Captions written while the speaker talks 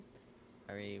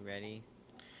Are we ready?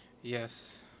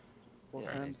 Yes. Or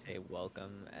Yeah. I say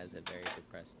welcome as a very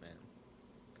depressed man.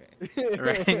 Okay.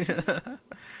 Right.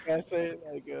 I say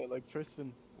it like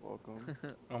Tristan. Welcome.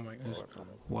 Oh my gosh. Welcome. Fuck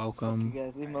Welcome. you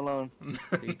guys, leave him alone.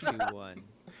 3, 2, 1.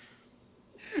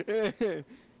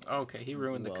 Okay, he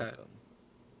ruined the cut. Welcome.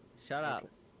 Shut up.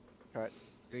 Cut.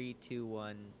 3, 2,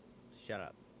 1. Shut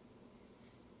up.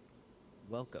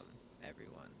 Welcome,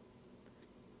 everyone.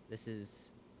 This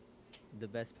is the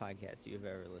best podcast you've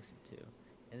ever listened to.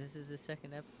 And this is the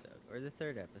second episode, or the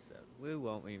third episode. We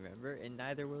won't remember, and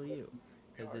neither will you,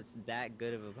 because it's that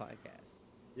good of a podcast.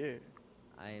 Yeah.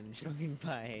 I am joined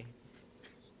by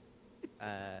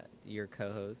your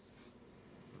co-host,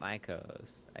 my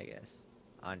co-host, I guess,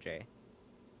 Andre.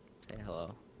 Say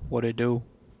hello. What it do?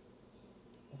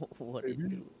 What do you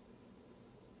do?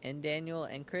 And Daniel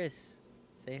and Chris.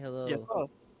 Say hello. Yes, sir.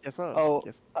 Yes, sir. Oh,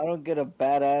 Yes. I don't get a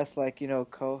badass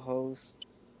co-host.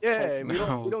 Yeah, we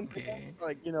don't Okay.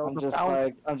 get, I'm the just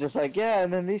founder. like, yeah,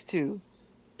 and then these two.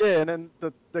 Yeah, and then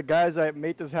the guys that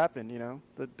made this happen,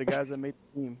 the guys that made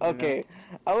the team. Okay,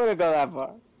 I wouldn't go that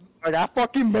far. Like I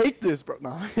fucking made this, bro.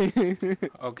 No.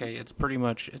 Okay, it's pretty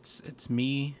much it's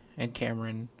me and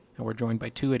Cameron, and we're joined by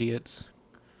two idiots,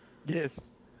 Yes.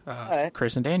 Alright.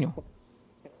 Chris and Daniel.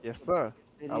 Yes, sir.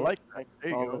 I like that. There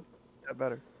you all go. it. That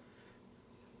better.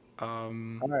 All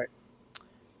right.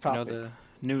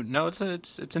 You know Topic.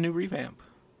 it's a new revamp,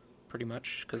 pretty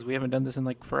much, because we haven't done this in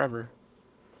like forever.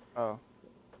 Oh,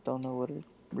 Don't know what a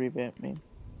revamp means.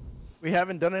 we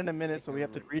haven't done it in a minute, so we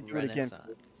have to redo it again.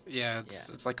 Renaissance. Yeah,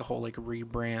 it's like a whole like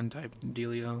rebrand type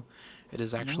dealio. It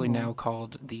is actually Oh. now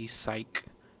called the Psych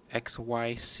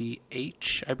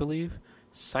XYCH, I believe,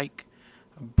 Psych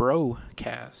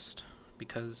Brocast,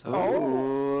 because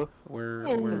Oh, we're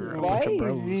a bunch of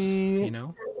bros, baby. you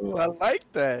know. Ooh, I like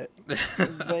that.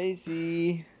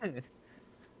 lazy. I'm just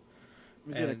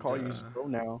gonna And, call you Bro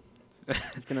now.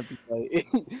 It's gonna be like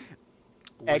We-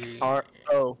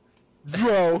 XRO.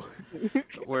 Bro.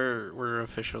 We're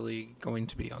officially going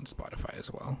to be on Spotify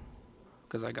as well,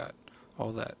 because I got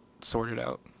all that sorted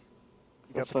out.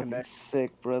 You got That's the fucking connect.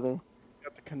 sick, brother. You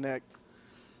got the connect.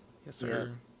 Yes,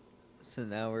 sir. So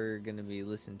now we're gonna be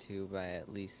listened to by at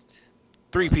least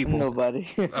 3 people. Nobody.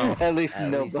 Oh. At least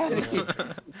At least nobody.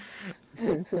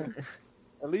 someone.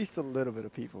 At least a little bit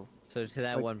of people. So to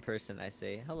that Like- one person, I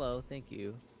say hello, thank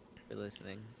you for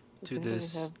listening. To Does anybody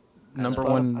this have number Spotify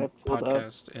one pulled up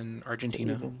podcast in to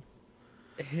Argentina. even-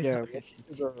 Yeah,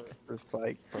 it's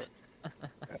like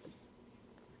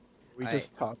we Alright.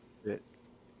 just talked it.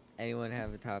 Anyone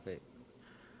have a topic?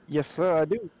 Yes, sir, I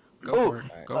do. Go Oh, for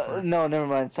it. Go for it. no, never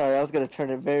mind. Sorry, I was gonna turn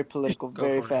it very political, Go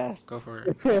very for fast. It. Go for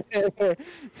it.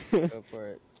 Go for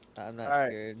it. I'm not Alright.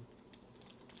 scared.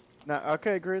 Now,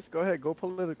 okay, Chris, go ahead. Go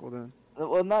political then.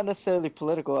 Well, not necessarily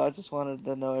political. I just wanted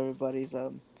to know everybody's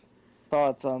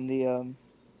thoughts on the on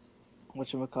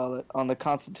the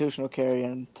constitutional carry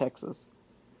in Texas.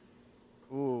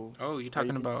 Ooh. Oh, you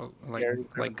talking you- about Gary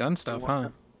like gun stuff, huh?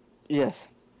 Yes,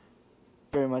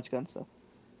 very much gun stuff.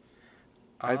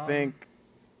 I think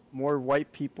more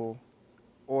white people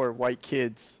or white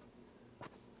kids,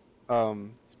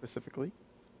 specifically.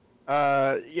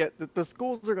 Yeah, the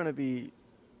schools are gonna be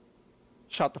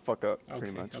shut the fuck up, Okay.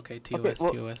 pretty much. Okay. TOS. Okay,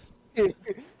 well- TOS.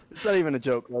 It's not even a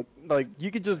joke. Like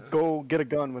you could just go get a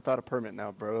gun without a permit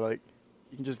now, bro. Like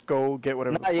you can just go get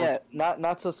whatever. Not yet.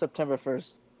 Not till September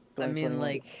 1st. I mean,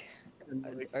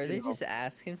 2021. like, are they just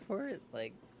asking for it?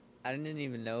 Like, I didn't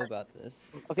even know about this.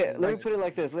 Okay, let me put it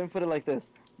like this.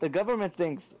 The government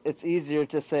thinks it's easier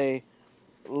to say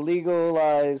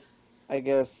legalize, I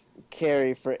guess,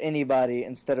 carry for anybody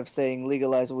instead of saying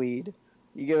legalize weed.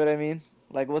 You get what I mean?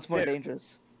 Like, what's more Yeah.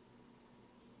 dangerous?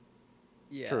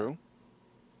 Yeah. True.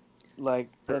 Like,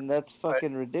 and that's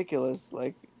fucking ridiculous.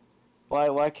 Like,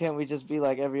 why can't we just be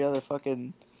like every other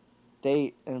fucking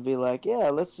state and be like, yeah,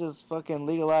 let's just fucking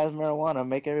legalize marijuana,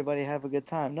 make everybody have a good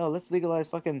time. No, let's legalize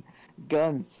fucking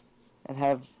guns and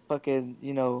have fucking,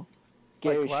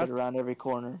 scary last- shit around every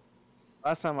corner.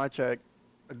 Last time I checked,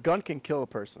 a gun can kill a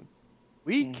person.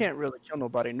 Weed Mhm. can't really kill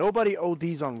nobody. Nobody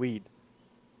ODs on weed.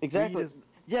 Exactly. is-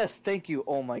 Yes, thank you.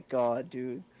 Oh my god,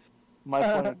 dude. My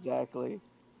point exactly.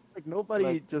 Like nobody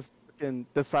Like- just fucking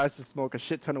decides to smoke a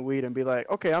shit ton of weed and be like,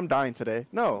 okay, I'm dying today.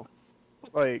 No,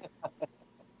 like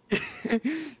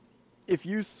if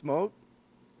you smoke,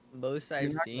 Most You're I've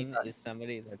not gonna seen die. is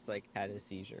somebody that's like had a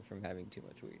seizure from having too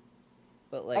much weed.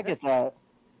 But I like, get that.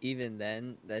 even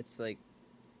then, that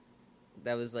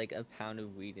was like a pound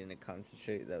of weed in a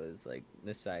concentrate that was like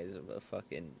the size of a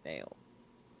fucking nail.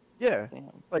 yeah,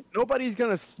 Damn. like nobody's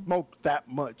gonna smoke that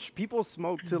much. People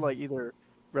smoke to like either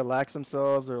relax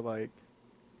themselves or like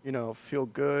feel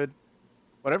good.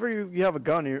 Whatever you have a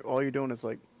gun, all you're doing is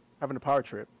like having a power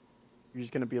trip. You're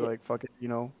just gonna be Yeah, like, fuck it,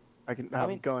 I can I have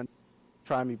a mean, gun.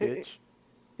 Try me, here- bitch.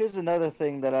 here's another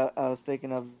thing that I was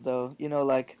thinking of though.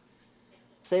 Like,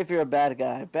 say if you're a bad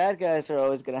guy, bad guys are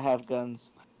always gonna have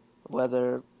guns,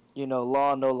 whether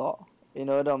law, no law. It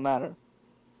don't matter.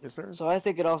 Yes, sir. So I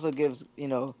think it also gives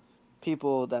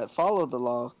people that follow the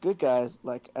law, good guys,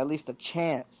 like at least a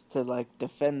chance to like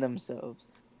defend themselves,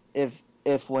 if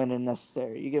when and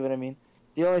necessary. You get what I mean?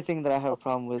 The only thing that I have a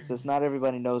problem with is not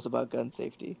everybody knows about gun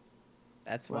safety.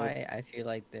 That's Like, why I feel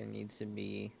like there needs to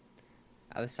be.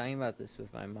 I was talking about this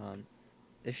with my mom.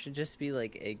 There should just be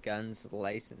like a guns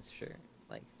licensure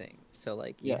like thing. So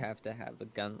like you yeah, have to have a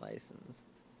gun license,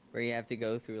 where you have to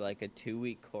go through like a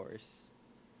 2-week course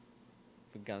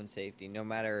for gun safety, no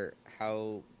matter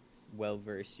how well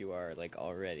versed you are like for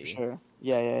already. sure.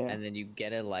 Yeah. And then you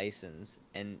get a license,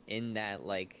 and in that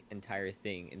like entire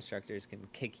thing, instructors can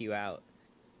kick you out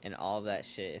and all that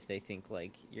shit if they think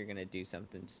like you're gonna do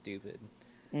something stupid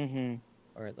Mhm.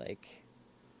 or like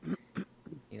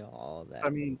all of I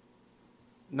that. mean,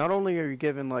 not only are you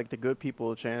giving like the good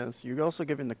people a chance, you're also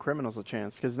giving the criminals a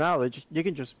chance. Because now you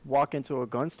can just walk into a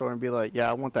gun store and be like, "Yeah,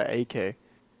 I want that AK."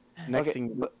 Next Okay,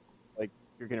 thing, like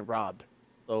you're getting robbed.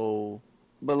 So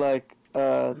but like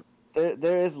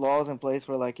there is laws in place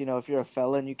where like if you're a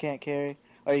felon you can't carry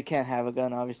or you can't have a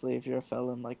gun obviously if you're a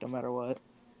felon like no matter what.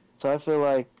 So I feel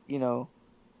like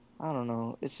I don't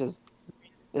know. It's just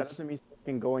that it's doesn't mean you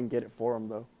can go and get it for them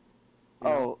though.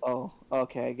 oh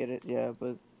okay, I get it. Yeah,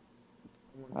 but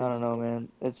Someone I can don't just know, go. man.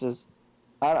 It's just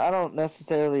I don't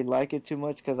necessarily like it too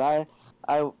much because I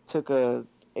took a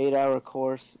 8-hour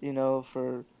course,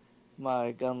 for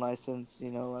my gun license.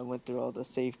 I went through all the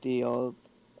safety, all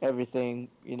everything,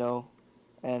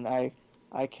 and I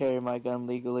carry my gun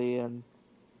legally and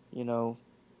you know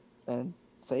and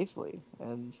safely.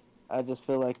 And I just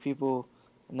feel like people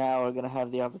now are gonna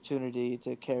have the opportunity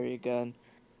to carry a gun,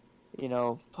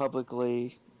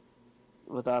 publicly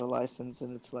without a license,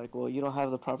 and it's like, well, you don't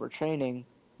have the proper training,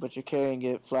 but you're carrying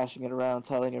it, flashing it around,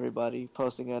 telling everybody,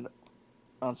 posting it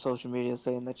on social media,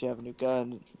 saying that you have a new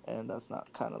gun, and that's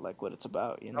not kind of like what it's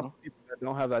about, you Some know? people that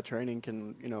don't have that training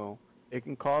can, it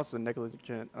can cause a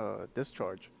negligent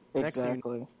discharge. Next thing you know,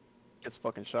 Exactly. gets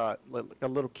fucking shot. Like a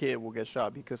little kid will get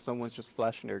shot because someone's just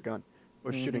flashing their gun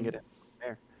or shooting Mhm. it in the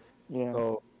air. Yeah.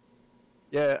 So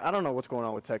yeah, I don't know what's going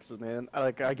on with Texas, man.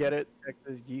 I get it,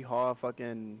 Texas, yeehaw,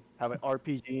 fucking have an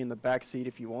RPG in the back seat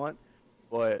if you want,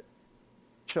 but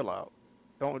chill out.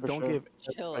 Don't For don't sure. give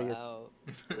Chill everybody out.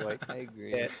 like I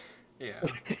agree. yeah.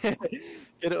 Yeah.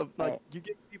 Get a, All like right. you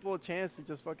give people a chance to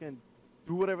just fucking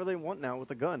do whatever they want now with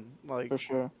a gun. Like For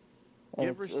sure. And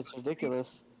give it's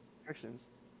ridiculous. restrictions,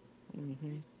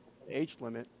 Mhm. age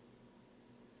limit.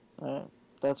 All right.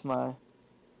 That's my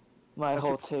That's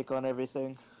whole what. take on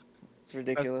everything. It's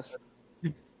ridiculous.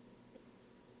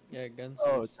 Yeah, guns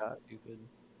are Oh god. stupid.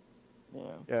 Yeah.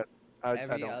 Yeah. I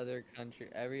Every don't. other country,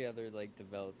 every other like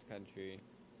developed country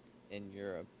in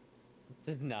Europe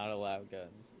does not allow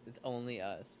guns. It's only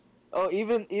us. Oh,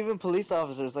 even police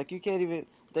officers, like you can't even.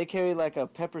 They carry like a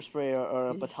pepper spray or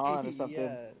a baton or something.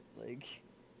 Yeah, like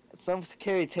Some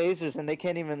carry tasers and they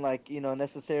can't even like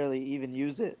necessarily even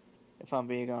use it. If I'm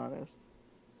being honest,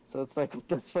 so it's like, what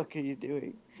the fuck are you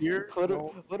doing? Here, What are,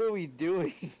 no, what are we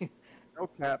doing? no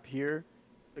cap. Here,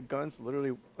 the guns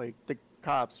literally like the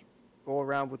cops go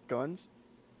around with guns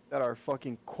that are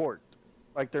fucking corked,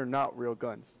 like they're not real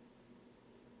guns,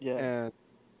 Yeah, and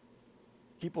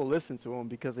people listen to them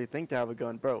because they think they have a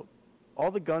gun, bro.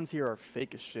 All the guns here are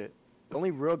fake as shit. The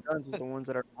only real guns is the ones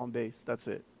that are on base. That's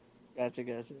it. gotcha.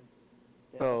 Yeah,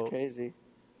 that's So crazy.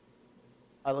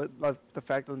 love the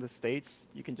fact that in the states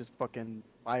you can just fucking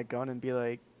buy a gun and be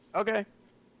like, okay,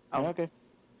 Yeah, um, okay.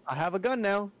 I have a gun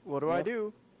now. What do I Yep.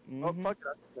 do? Oh Mhm. fuck it,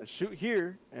 I'm gonna shoot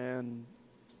here and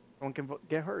no one can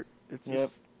get hurt. It's just Yep.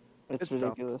 It's it's dumb.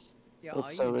 ridiculous. yeah, It's all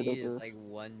so you need is like ridiculous.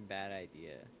 one bad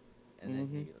idea, and then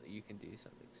Mhm. you can do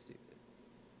something stupid.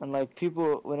 And like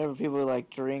people, whenever people like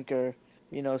drink or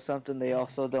something, they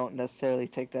also don't necessarily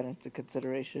take that into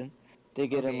consideration. They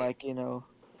get in Okay, like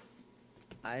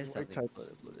I have Like something type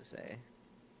political to say.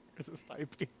 because it's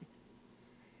typing.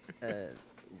 Uh,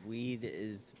 Weed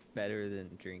is better than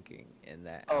drinking, and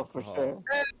that oh, for sure.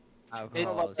 I don't know It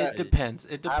about alcohol that. it should depends.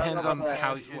 It I don't know depends about on that.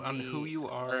 alcohol how should on who be you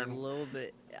a are and little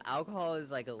bit. Alcohol is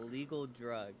like a legal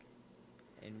drug,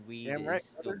 and weed Damn is right,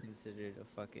 still brother. considered a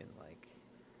fucking like.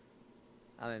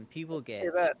 I mean, people Say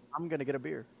get that. I'm gonna get a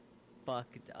beer.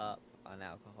 fucked up on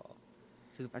alcohol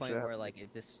to the Actually, I point have where like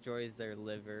it destroys their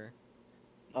liver,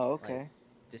 Oh, like okay.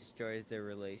 destroys their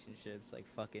relationships, like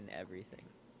fucking everything.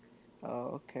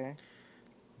 Oh, okay.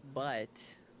 But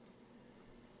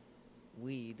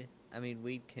weed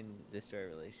can destroy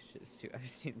relationships too. I've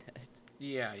seen that.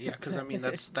 Yeah, that's You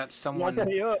don't someone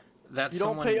pay up. that's You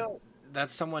don't pay someone up.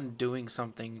 that's someone doing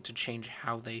something to change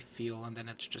how they feel, and then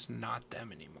it's just not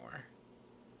them anymore.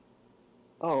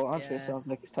 Oh, Andre Yeah. sounds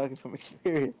like he's talking from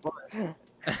experience.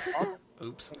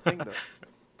 Oops. Same thing though.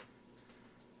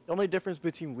 The only difference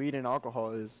between weed and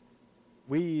alcohol is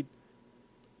weed,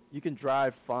 you can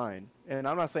drive fine. And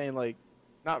I'm not saying like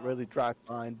not really drive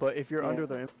fine, but if you're Yeah. under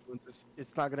the influence,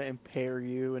 it's not gonna impair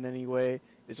you in any way.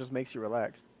 It just makes you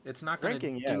relax. It's not gonna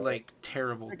Drinking, yeah, do like like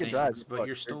terrible drink and drive, things, but but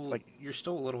you're it's still like you're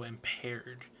still a little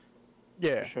impaired.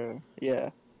 yeah, For sure. Yeah.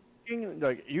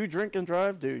 like you drink and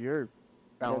drive, dude, you're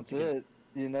That's balancing. it.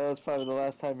 You know, it's probably the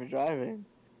last time you're driving.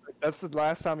 Like, that's the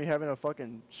last time you're having a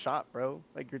fucking shot, bro.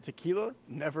 Like your tequila,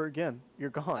 never again.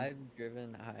 You're gone. I've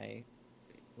driven high,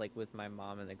 like with my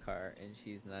mom in the car, and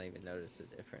she's not even noticed the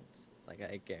difference. Like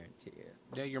I guarantee it.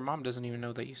 Yeah, your mom doesn't even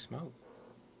know that you smoke.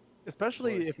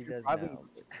 Especially Well, if she you're does driving,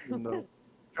 now.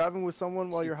 driving with someone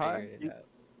while She you're high, figured it out.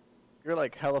 you're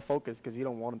like hella focused because you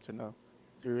don't want them to know.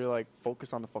 You're like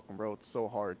focused on the fucking road so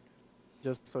hard,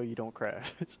 just so you don't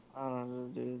crash. I don't know,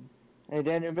 dude. Hey,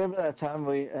 Dan, you remember that time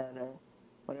when we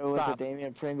went to Stop.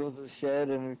 Damian Pringles' shed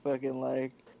and we fucking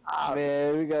like, Ah,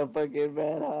 man, we got fucking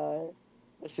mad high.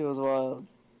 That shit was wild.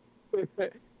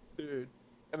 dude.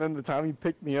 And then the time you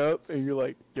picked me up and you're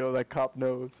like, yo, that cop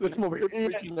knows. And I'm over here Yeah.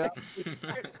 freaking out.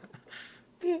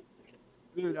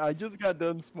 Dude, I just got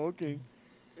done smoking.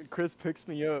 And Chris picks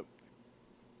me up.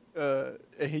 And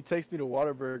he takes me to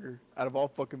Whataburger out of all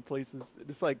fucking places.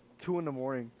 It's like 2 in the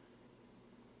morning.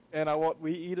 And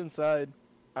we eat inside.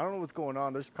 I don't know what's going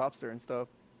on. There's cops there and stuff.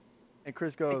 And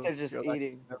Chris I think goes, they're just "Yo,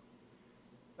 eating.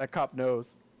 that cop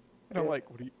knows." And I'm Yeah. like,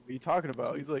 what are you talking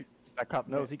about? He's like, that cop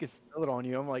knows. He can smell it on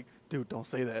you. I'm like, dude, don't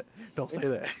say that. Don't say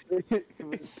that. He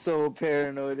was so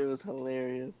paranoid. It was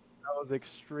hilarious. I was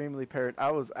extremely paranoid.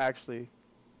 I was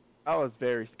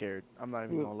very scared. I'm not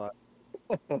even gonna lie.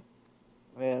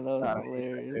 Man, that was Nah,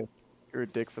 hilarious. You're a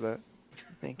dick for that.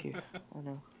 Thank you. I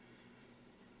know.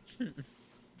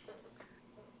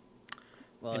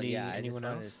 Well, yeah, I just anyone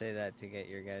wanted else? to say that to get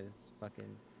your guys'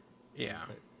 fucking Yeah.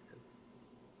 input.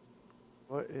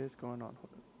 What is going on? Hold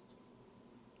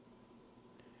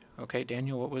on. Okay,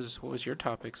 Daniel, what was your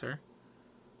topic, sir?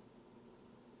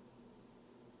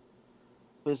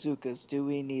 Bazookas, do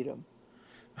we need them?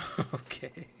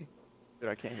 Okay. Dude,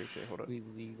 I can't hear shit. Hold on. We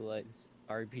legalize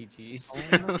RPGs.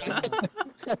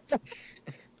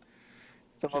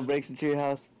 Someone breaks into your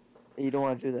house, and you don't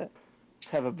want to do that.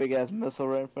 Just have a big ass missile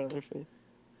right in front of their face.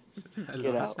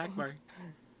 Hello, out. snack bar.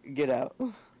 Get out.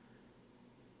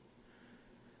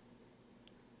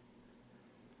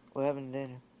 What happened to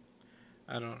Daniel?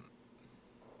 I don't.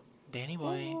 Danny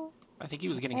boy. I think he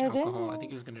was getting Hey, alcohol. Daniel. I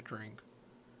think he was gonna drink.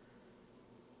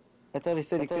 I thought he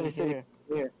said he couldn't hear.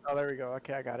 Oh, there we go.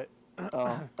 Okay, I got it.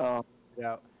 Oh,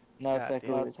 Yeah. now it's God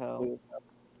echoed damn as hell.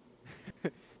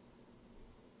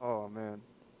 Oh man.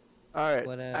 All right.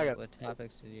 What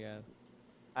topics did you have?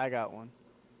 I got one.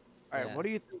 All right. Yeah. What do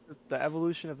you think the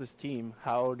evolution of this team?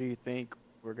 How do you think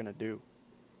we're gonna do?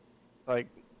 Like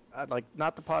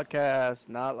not the podcast,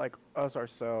 not like us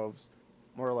ourselves,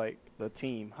 more like the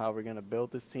team. How we're gonna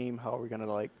build this team? How we're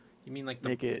gonna like? You mean like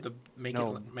Make it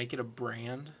known. make it a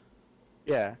brand?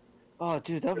 Yeah. Oh,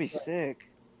 dude, that'd be sick.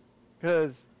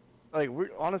 Because, like, we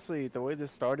honestly, the way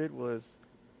this started was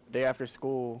the day after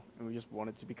school, and we just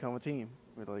wanted to become a team.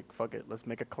 We're like, fuck it, let's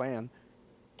make a clan.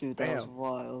 Dude, that was Bam.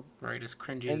 wild. Right, as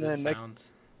cringy And as it then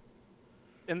sounds.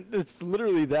 And it's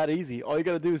literally that easy. All you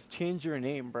gotta do is change your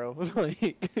name, bro. Like,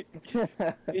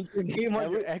 change your name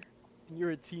on your ex, and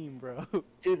you're a team, bro.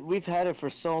 Dude, we've had it for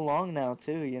so long now,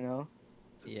 too, you know?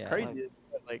 Yeah. Crazy.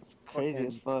 Like, It's crazy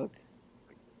as fucking fuck.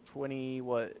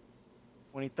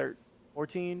 2013,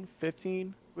 14,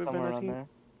 15? We've been Somewhere a around team. there.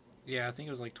 Yeah, I think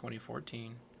it was like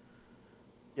 2014.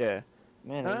 Yeah.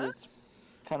 Man, Huh? it's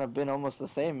kind of been almost the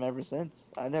same ever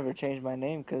since. I never changed my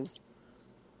name because,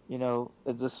 you know,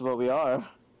 this is what we are.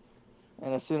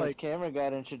 And as soon as Like- Cameron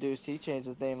got introduced, he changed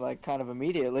his name, like, kind of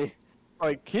immediately.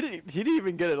 Like, he didn't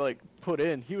even get it, like, put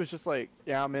in. He was just like,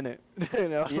 yeah, I'm in it.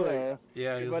 And I was like, Yeah.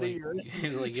 Yeah, Hey, he was buddy, like, you're in. he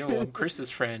was like, "Yo, I'm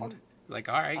Chris's friend." Like,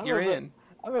 all right, I you're remember- in.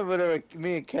 I remember whenever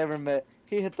me and Cameron met,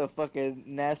 he hit the fucking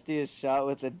nastiest shot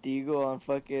with a deagle on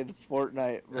fucking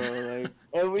Fortnite, bro. Like,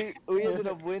 and we ended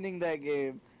up winning that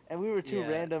game. And we were two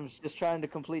Yeah. randoms just trying to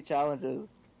complete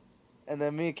challenges. And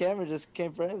then me and Cameron just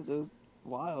became friends. It was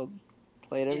wild.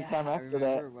 Played every time I after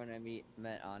that. remember when I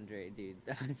met Andre, dude.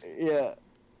 That was... Yeah.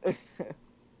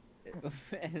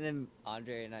 And then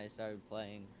Andre and I started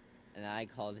playing, and I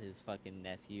called his fucking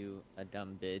nephew a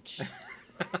dumb bitch,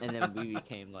 and then we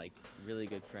became like really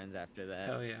good friends after that.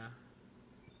 Hell yeah.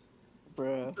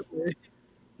 Bruh.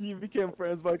 He became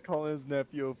friends by calling his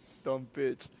nephew a dumb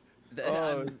bitch.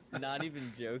 Oh. I'm not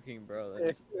even joking, bro.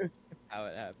 That's how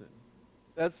it happened.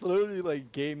 That's literally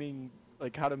like gaming,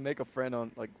 like how to make a friend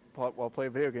on like while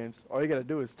playing video games. All you gotta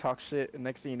do is talk shit, and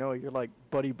next thing you know, you're like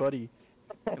buddy buddy,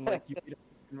 and like you meet him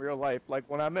in real life. Like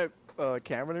when I met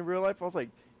Cameron in real life, I was like,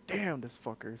 damn, this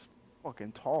fucker's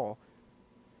fucking tall.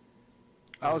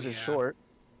 I Oh, was just yeah. short,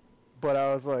 but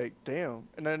I was like, damn.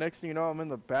 And then next thing you know, I'm in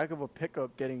the back of a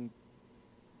pickup getting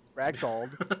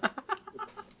ragdolled.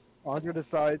 Andre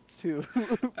decides to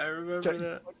I remember check,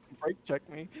 that. brake check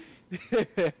me.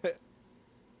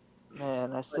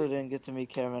 Man, I still didn't get to meet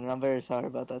Cameron, and I'm very sorry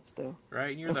about that still.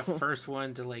 Right? And you're the first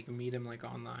one to like meet him like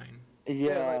online.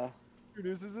 Yeah,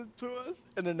 Introduces it to us,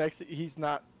 and the next he's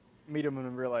not meet him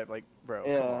in real life. Like, bro,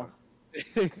 Yeah. come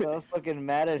on. 'cause I was fucking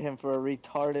mad at him for a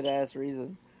retarded ass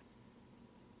reason.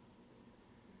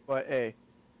 But hey,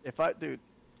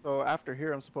 so after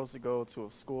here, I'm supposed to go to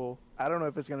a school. I don't know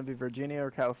if it's gonna be Virginia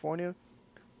or California,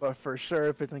 but for sure,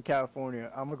 if it's in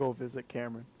California, I'm gonna go visit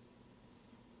Cameron.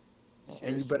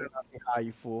 And you better not be high,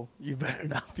 you fool. You better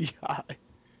not be high.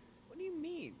 What do you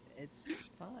mean? It's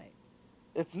fine.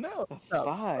 It's No, it's not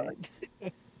fine.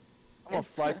 I'm gonna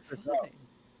It's fly not Chris out. fine.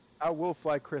 I will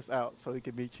fly Chris out so he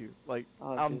can meet you. Like,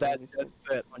 Oh, I'm dude, that that'd be dead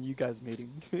set on you guys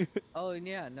meeting. Oh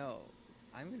yeah, no.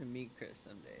 I'm gonna meet Chris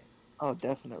someday. Oh,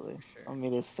 definitely. For sure. I'll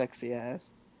meet his sexy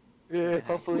ass. Yeah.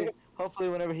 Hopefully,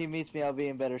 whenever he meets me, I'll be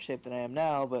in better shape than I am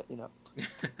now. But you know,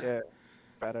 Yeah.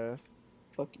 Badass.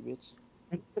 fuck you, bitch.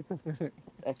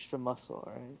 It's extra muscle,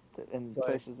 alright? In Like-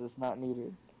 places it's not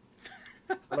needed.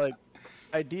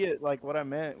 Like, what I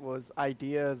meant was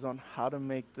ideas on how to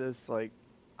make this, like,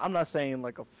 I'm not saying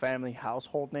like a family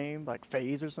household name, like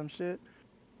FaZe or some shit,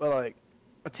 but like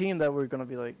a team that we're gonna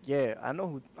be like, yeah, I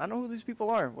know who these people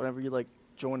are. Whenever you like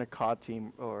join a COD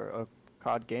team or a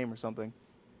COD game or something,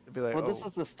 it'd be like, Well, oh, this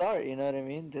is the start. You know what I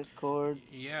mean? Discord.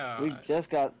 Yeah. We just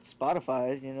got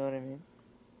Spotify. You know what I mean?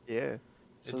 yeah.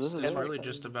 So It's, this is it's like- really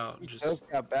just about We just just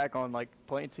got back on like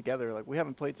playing together. Like we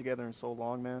haven't played together in so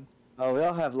long, man. Oh, we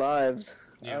all have lives.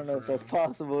 I Yeah, don't know for if that's real.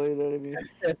 possible. You know what I mean?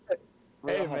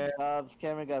 We Hey, all have man. jobs.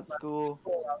 Cameron got school.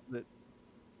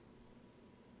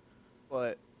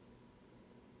 But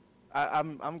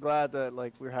I'm glad that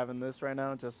like we're having this right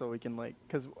now, just so we can like,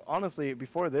 cause honestly,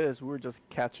 before this, we were just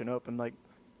catching up and like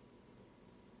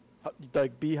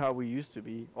be how we used to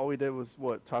be. All we did was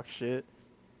what, talk shit,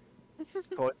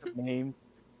 call each other names,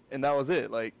 and that was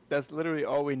it. Like that's literally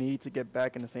all we need to get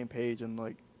back in the same page and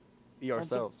like be And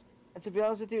to- ourselves. And to be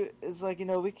honest with you, it's like, you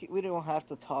know, we don't have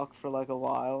to talk for like a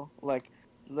while. Like,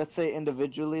 let's say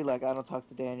individually, like I don't talk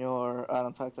to Daniel or I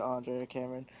don't talk to Andre or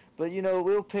Cameron. But, you know,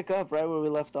 we'll pick up right where we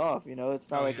left off. You know, it's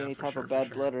not Oh, like yeah, any for type sure, of for bad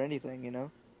sure. blood or anything, you know?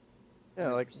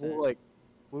 Yeah, like 100%.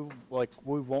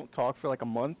 we won't talk for like a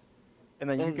month, and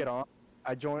then you And- get on.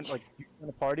 I joined like you join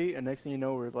a party, and next thing you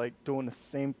know, we're like doing the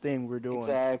same thing we're doing.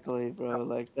 Exactly, bro.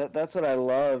 Like, that's what I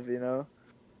love, you know?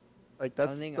 Like I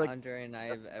that's don't think like Andre and I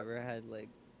have ever had like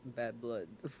bad blood.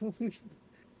 The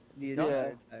Yeah.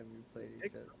 entire time we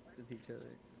played with each other.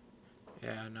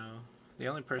 Yeah, no. The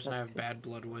only person I That's have bad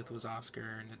blood with was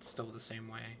Oscar, and it's still the same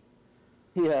way.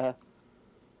 Yeah.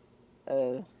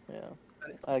 Yeah.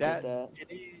 I get that.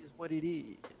 It is what it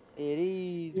is. It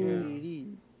is Yeah. what it is.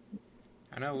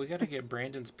 I know, we gotta get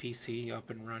Brandon's PC up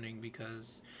and running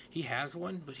because he has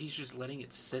one, but he's just letting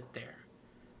it sit there.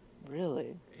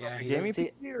 Really? Yeah, A he gaming doesn't-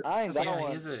 See, PC or I ain't got yeah,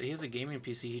 one. he has a gaming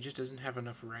PC, he just doesn't have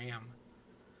enough RAM.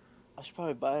 I should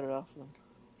probably buy it off him.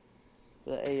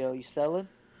 But, hey, yo, you selling?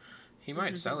 He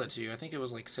might sell it to you. I think it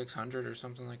was like 600 or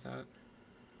something like that.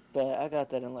 But I got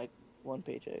that in like one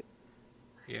paycheck.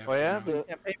 Yeah. Oh yeah, Still- you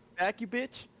can't pay me back, you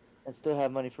bitch. And still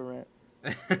have money for rent.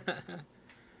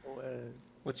 Oh,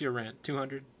 What's your rent?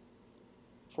 200?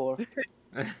 4.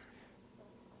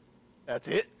 that's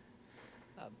it.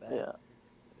 Not bad.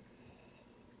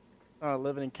 Yeah.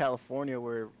 Living in California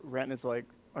where rent is like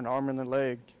an arm and a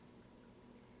leg.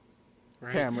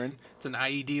 Right? Cameron. It's an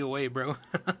IED away, bro.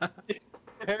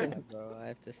 Yeah, bro, I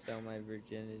have to sell my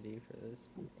virginity for this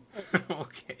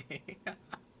Okay.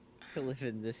 to live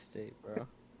in this state, bro.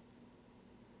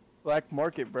 Black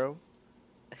market, bro.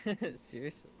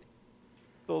 Seriously.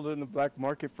 Sold it in the black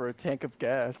market for a tank of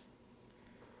gas.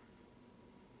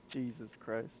 Jesus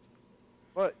Christ.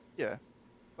 But yeah,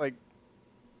 like,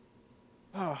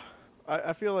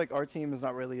 I feel like our team is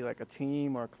not really like a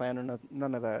team or a clan or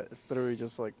none of that. It's literally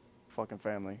just like fucking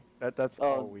family. That's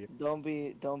all Oh, we don't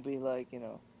be like, you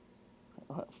know,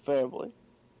 fair boy.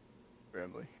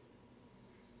 family.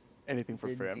 Anything for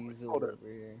Vin family. Diesel Hold over up.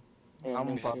 here. Yeah, I'm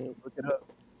no about shit. to look it up.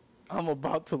 I'm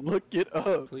about to look it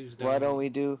up. Please Why don't don't. we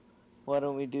do? Why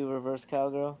don't we do reverse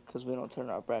cowgirl? Because we don't turn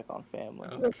our back on family.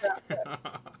 Okay.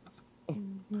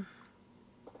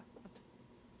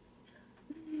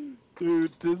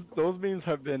 Dude, those memes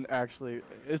have been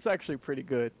it's actually pretty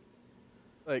good.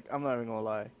 Like, I'm not even gonna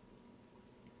lie.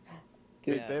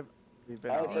 Dude, Yeah. They've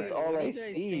been that's alright. all What do I you guys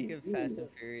think see. of Fast and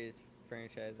Furious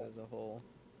franchise as a whole?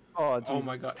 Oh, Oh jeez.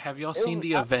 my god. Have y'all It seen was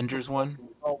the Avengers one?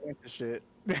 all went to shit.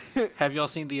 Have y'all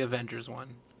seen the Avengers one?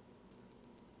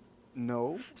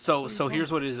 No. So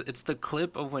here's what it is. It's the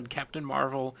clip of when Captain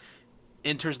Marvel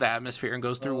enters the atmosphere and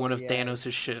goes through one of yeah.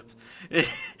 Thanos' ships.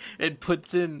 It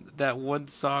puts in that one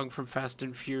song from Fast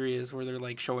and Furious where they're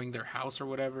like showing their house or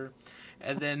whatever.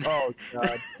 And then Oh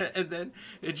god. and then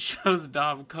it shows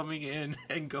Dom coming in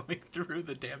and going through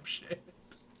the damn ship.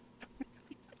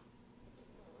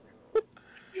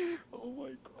 Oh my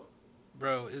god.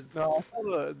 Bro, it's No, I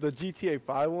saw the GTA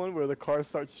 5 one where the car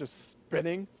starts just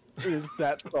spinning. It is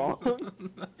that song.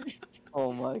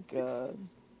 Oh my god.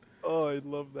 Oh, I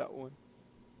love that one.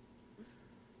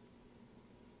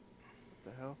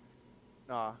 What the hell?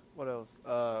 Nah, what else?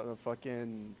 The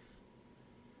fucking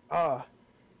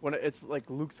when it's like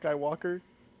Luke Skywalker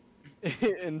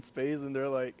in space and they're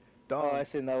like, Oh, I Dom,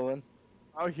 seen that one.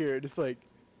 out here, it's like,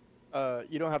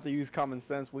 you don't have to use common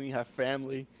sense when you have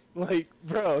family. Like,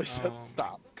 bro, oh stop.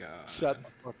 my god. Shut the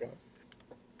fuck up.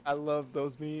 I love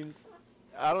those memes.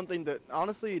 I don't think that,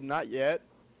 honestly, not yet,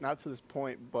 not to this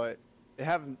point, but they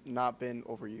have not been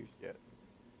overused yet.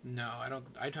 No, I don't.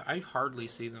 I hardly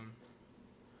see them.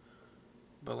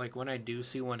 But like when I do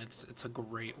see one, it's a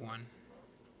great one.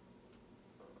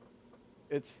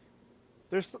 It's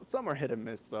some are hit and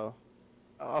miss though.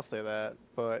 I'll say that,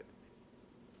 but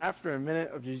after a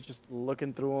minute of you just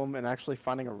looking through them and actually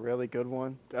finding a really good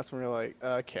one, that's when you're like,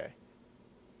 okay,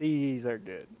 these are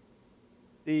good.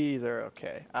 These are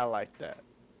okay. I like that.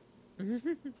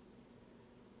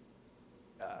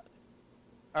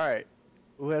 All right,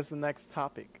 who has the next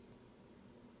topic?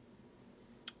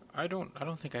 I don't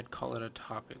think I'd call it a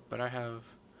topic, but I have.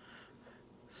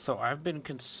 So I've been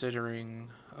considering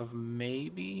of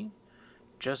maybe,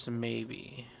 just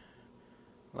maybe,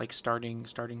 like starting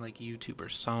like YouTube or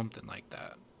something like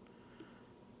that.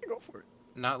 Go for it.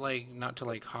 Not to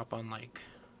like hop on like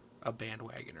a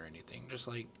bandwagon or anything. Just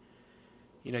like,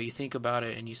 you think about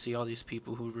it and you see all these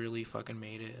people who really fucking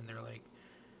made it and they're like,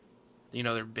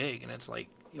 they're big and it's like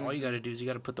all you got to do is you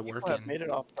got to put the work People have in. made it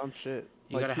off dumb shit.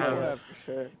 You gotta people have- For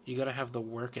sure. You got to have the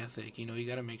work ethic. You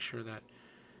got to make sure that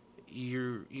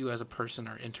you as a person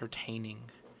are entertaining.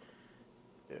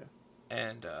 Yeah.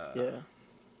 And Yeah.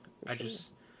 I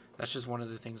just that's just one of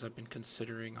the things I've been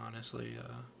considering, honestly.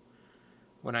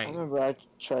 When I remember I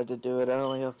tried to do it. I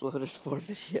only uploaded 4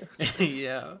 videos.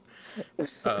 yeah,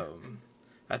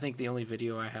 I think the only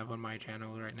video I have on my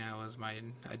channel right now is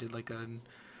mine. I did like a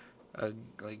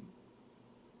like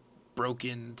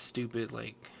broken, stupid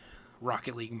like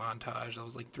Rocket League montage that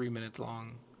was like 3 minutes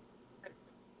long. I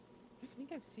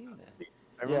think I've seen that.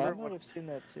 I Yeah, I remember might when have seen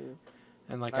that too.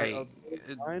 And like I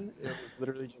mine, it was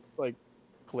literally just like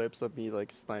clips of me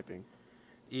like sniping.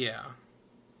 yeah,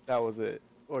 That was it.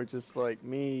 Or just like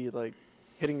me like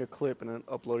hitting a clip and then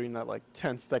uploading that like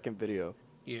 10-second video.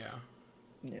 yeah.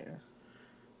 Yeah.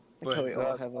 But- Until we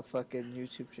all have a fucking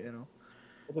YouTube channel.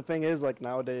 But the thing is, like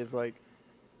nowadays, like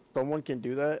someone can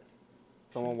do that.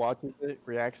 Someone watches it,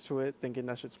 reacts to it, thinking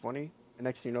that shit's funny, and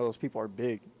next thing you know, those people are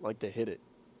big. Like they hit it.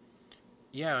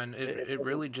 Yeah, and It it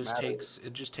really doesn't just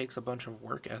matter. takes a bunch of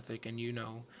work ethic, and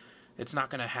it's not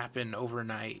gonna happen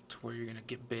overnight where you're gonna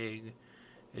get big.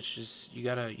 It's just you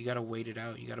gotta wait it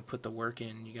out. You gotta put the work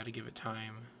in. You gotta give it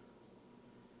time.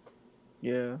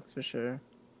 Yeah, for sure.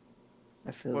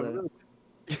 I feel But that.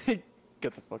 really,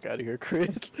 get the fuck out of here,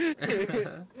 Chris.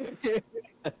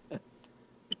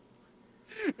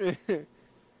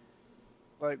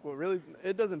 Like what really,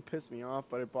 it doesn't piss me off,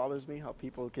 but it bothers me how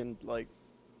people can like,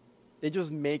 they just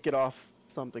make it off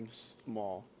something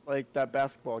small. Like that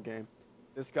basketball game.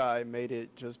 This guy made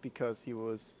it just because he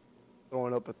was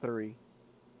throwing up a 3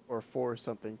 or a 4 or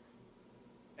something.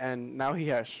 And now he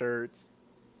has shirts.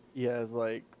 He has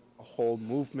like a whole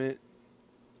movement.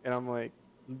 And I'm like,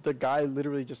 the guy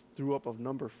literally just threw up a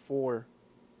number 4.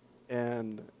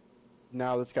 And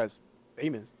now this guy's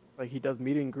famous. Like he does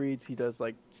meet and greets, he does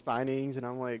like signings, and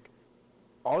I'm like,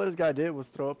 all this guy did was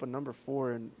throw up a number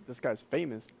 4, and this guy's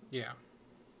famous. Yeah,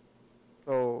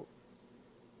 So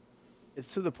it's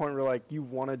to the point where like you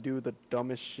want to do the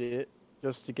dumbest shit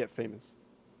just to get famous.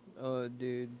 Oh,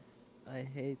 dude, I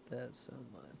hate that so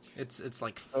much. It's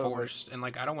like Oh, forced, and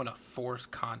like I don't want to force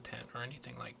content or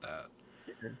anything like that,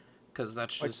 yeah. because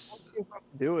that's Like, just forcing yourself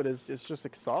to do it is it's just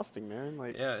exhausting, man.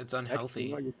 Like, yeah, it's next thing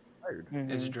you know, unhealthy. you're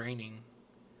tired. It's Mhm. draining.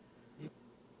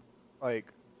 Like,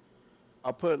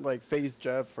 I'll put like Phase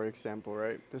Jeff for example,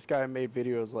 right? This guy made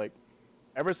videos like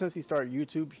ever since he started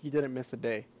YouTube, he didn't miss a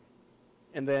day.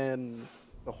 And then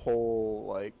the whole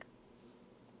like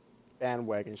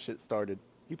bandwagon shit started.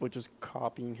 People just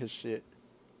copying his shit.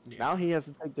 Yeah. Now he has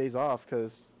to take days off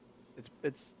because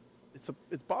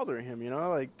it's bothering him.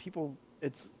 Like people,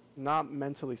 it's not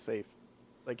mentally safe.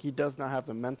 Like he does not have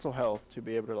the mental health to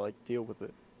be able to like deal with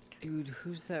it. Dude,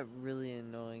 who's that really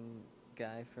annoying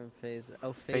guy from Phase?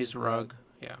 Oh, Phase rug.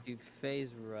 Yeah. Dude,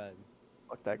 Phase Rug.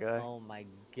 Fuck that guy. Oh my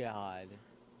god.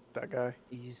 That guy.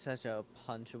 He's such a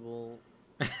punchable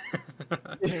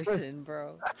person,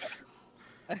 bro.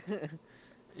 Yeah,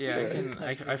 Yeah. I can.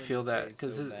 Punch him I in feel the that face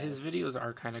because so his bad. videos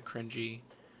are kind of cringy,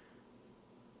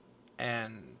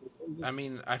 and I Just-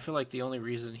 mean, I feel like the only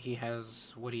reason he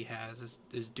has what he has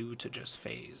is due to just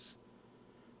Phase.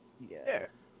 yeah.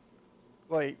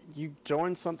 Like you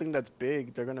join something that's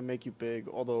big, they're gonna make you big.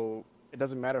 Although it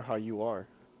doesn't matter how you are.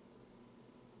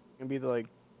 You can be like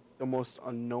the most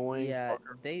annoying. Yeah,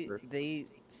 fucker they ever. they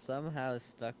somehow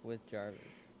stuck with Jarvis.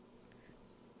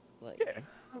 Like, Yeah.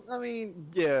 I mean,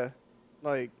 yeah.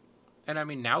 Like And I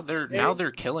mean, now Hey.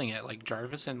 they're killing it. Like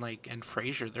Jarvis and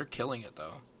Frasier, they're killing it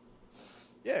though.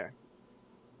 yeah.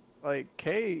 Like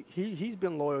Kay, he's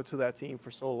been loyal to that team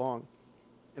for so long,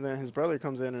 and then his brother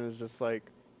comes in and is just like,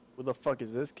 "Who the fuck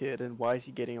is this kid? And why is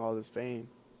he getting all this fame?"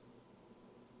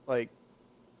 Like,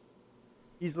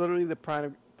 he's literally the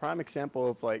prime example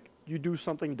of like you do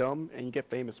something dumb and you get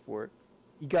famous for it.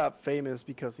 He got famous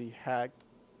because he hacked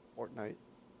Fortnite.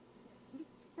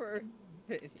 it's for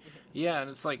video. Yeah, and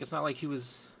it's not like he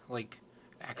was like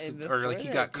And the or like he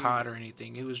got Fortnite dude, caught or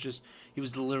anything. It was just he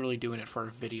was literally doing it for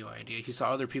a video idea. He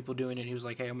saw other people doing it and he was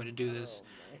like, "Hey, I'm going to do this."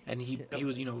 oh my And he God.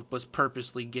 was, was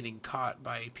purposely getting caught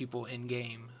by people in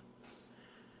game.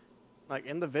 Like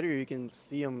in the video, you can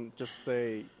see him just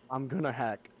say, "I'm gonna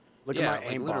hack. Look Yeah, at my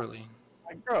like aimbot." literally.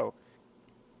 Like, bro,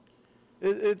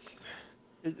 it, it's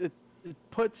it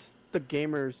puts the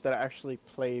gamers that actually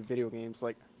play video games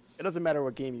like it doesn't matter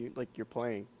what game you're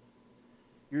playing.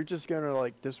 You're just gonna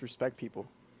like disrespect people.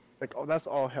 Like oh, that's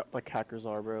all like hackers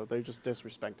are, bro. They're just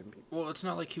disrespecting people. Well, it's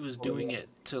not like he was doing it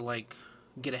to like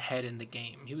get ahead in the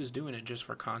game. He was doing it just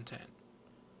for content.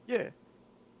 Yeah.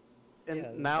 And Yeah,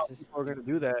 that's now just people are gonna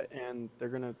do that, and they're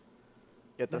gonna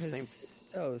get the That same. is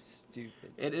so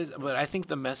stupid. It is, but I think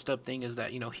the messed up thing is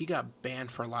that he got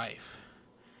banned for life.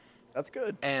 That's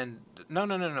good. And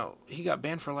no. He got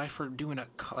banned for life for doing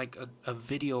a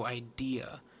video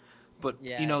idea. But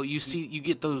Yeah, you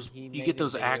get those He you made get a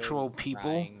those video actual people.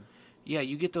 crying. Yeah,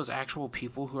 you get those actual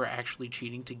people who are actually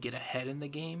cheating to get ahead in the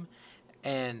game,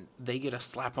 and they get a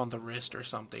slap on the wrist or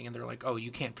something, and they're like, "Oh, you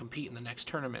can't compete in the next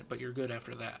tournament, but you're good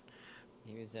after that."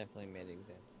 He was definitely made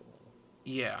example.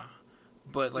 Yeah.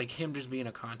 But like him just being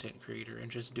a content creator and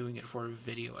just doing it for a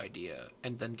video idea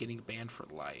and then getting banned for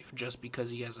life just because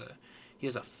he has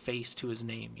a face to his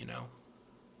name.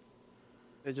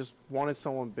 They just wanted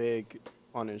someone big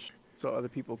punished, so other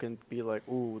people can be like,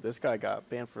 "Ooh, this guy got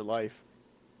banned for life."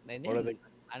 They What are didn't.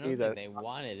 I see don't that- think they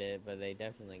wanted it, but they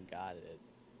definitely got it.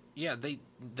 Yeah,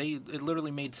 it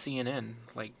literally made CNN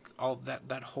like all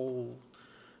that whole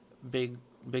big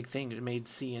thing. It made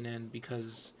CNN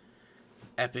because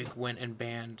Epic went and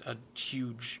banned a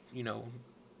huge,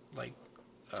 like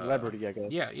Celebrity, I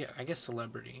guess. Yeah, I guess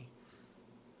celebrity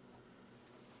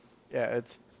Yeah,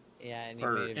 it's Yeah, and he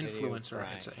or made a video influencer,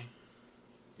 crying. I'd say.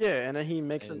 yeah, and then he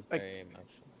makes It it was like very emotional.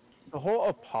 the whole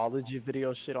apology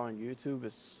video shit on YouTube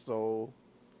is so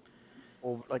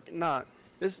over. Like, not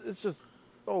it's just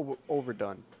so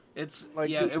overdone. It's Like,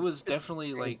 yeah, dude, it was it's definitely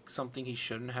insane. like something he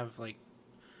shouldn't have like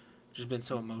just been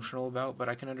so emotional about, but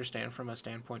I can understand from a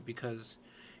standpoint because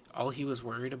all he was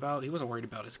worried about, he wasn't worried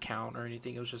about his count or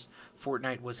anything. It was just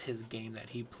Fortnite was his game that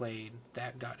he played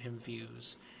that got him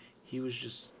views. He was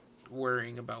just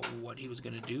worrying about what he was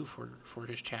going to do for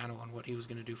his channel and what he was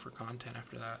going to do for content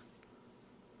after that.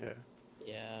 Yeah.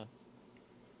 Yeah.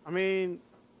 I mean,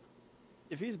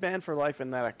 if he's banned for life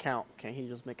in that account, can he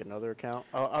just make another account?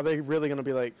 Are they really gonna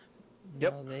be like,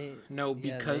 Yep. No, they. No,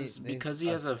 yeah, because they he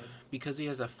has a fucked it. because he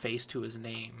has a face to his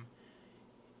name.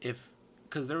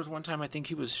 Because there was one time I think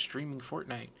he was streaming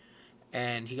Fortnite,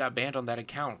 and he got banned on that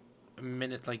account a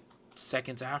minute like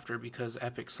seconds after because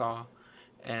Epic saw,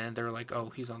 and they were like, "Oh,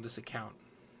 he's on this account."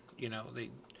 They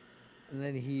And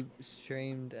then he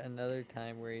streamed another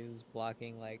time where he was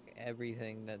blocking like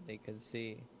everything that they could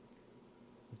see.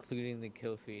 including the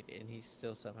kill feed, and he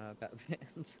still somehow got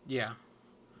banned. Yeah,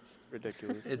 It's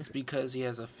ridiculous. it's because he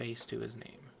has a face to his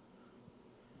name.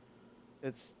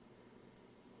 It's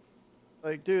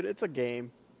like, dude, it's a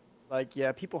game. Like,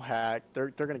 yeah, people hack. They're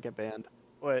gonna get banned.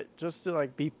 But just to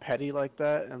like be petty like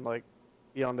that and like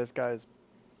be on this guy's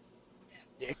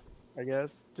dick, I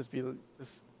guess. Just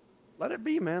let it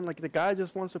be, man. Like the guy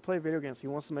just wants to play video games. He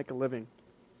wants to make a living.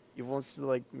 He wants to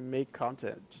like make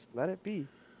content. Just let it be.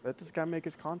 Let this guy make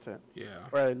his content. Yeah.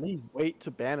 Or at least wait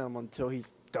to ban him until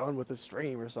he's done with his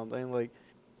stream or something. Like,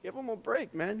 give him a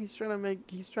break, man. He's trying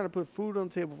to put food on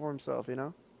the table for himself, you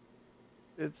know?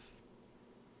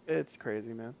 It's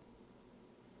crazy, man.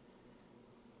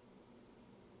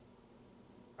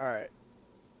 Alright.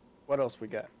 What else we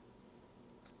got?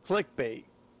 Clickbait.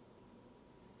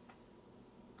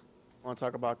 Want to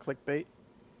talk about clickbait?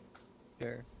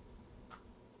 Sure.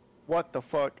 What the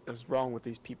fuck is wrong with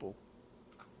these people?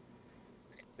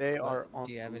 They are on.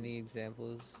 Do you have any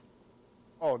examples?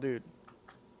 Oh, dude.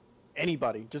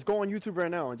 Anybody. Just go on YouTube right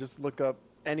now and just look up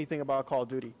anything about Call of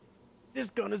Duty. This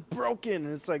gun is broken!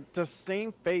 And it's like the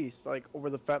same face, like, over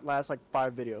the last, like,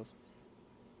 5 videos.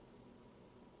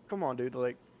 Come on, dude.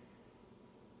 Like,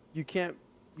 you can't.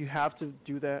 You have to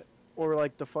do that. Or,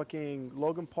 like, the fucking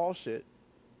Logan Paul shit.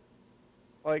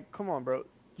 Like, come on, bro.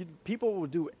 People will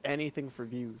do anything for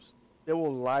views. They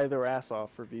will lie their ass off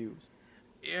for views.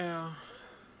 Yeah.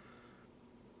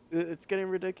 It's getting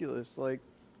ridiculous. Like,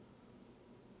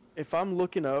 if I'm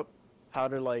looking up how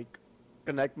to, like,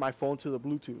 connect my phone to the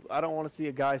Bluetooth, I don't want to see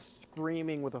a guy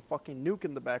screaming with a fucking nuke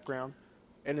in the background,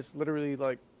 and it's literally,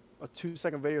 like, a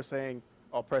 2-second video saying,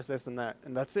 I'll press this and that,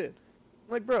 and that's it.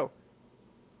 I'm like, bro,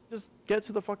 just get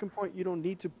to the fucking point. You don't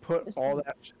need to put all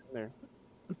that shit in there.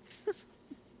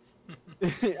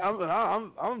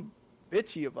 I'm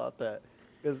bitchy about that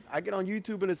because I get on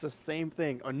YouTube and it's the same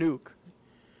thing, a nuke,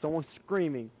 someone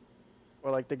screaming,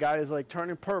 or like the guy is like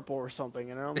turning purple or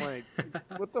something, and I'm like,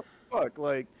 what the fuck,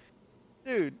 like,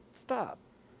 dude, stop,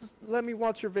 just let me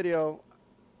watch your video.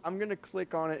 I'm gonna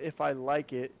click on it if I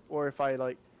like it or if I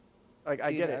like I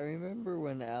Dude, get I it. remember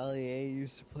when Ali A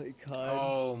used to play COD.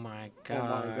 Oh my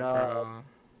god, God. bro.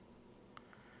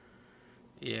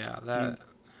 Yeah, that.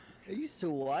 I used to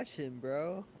watch him,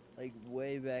 bro. Like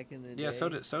way back in the day. Yeah, so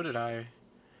did I.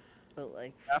 But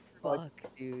like, After, fuck,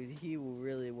 like- dude, he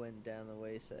really went down the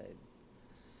wayside.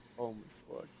 Oh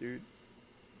my fuck, dude.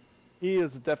 He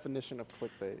is the definition of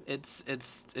clickbait. It's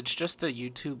just the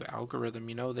YouTube algorithm,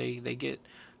 you know. They get,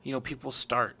 you know, people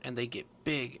start and they get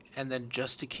big, and then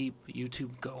just to keep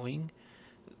YouTube going,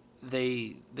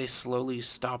 they slowly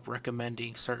stop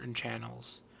recommending certain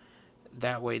channels.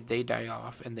 That way they die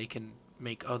off and they can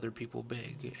make other people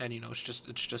big, and you know, it's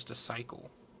just a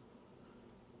cycle.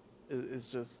 It's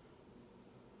just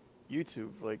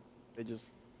YouTube. Like, they just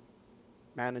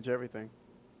manage everything.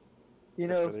 You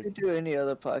know, if you do any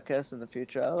other podcasts in the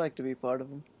future, I'd like to be part of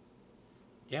them.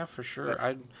 Yeah, for sure.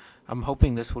 I'm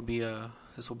hoping this will be a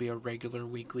regular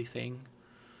weekly thing.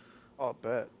 Oh, I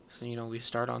bet. So, you know, we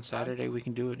start on Saturday, we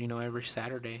can do it, you know, every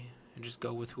Saturday and just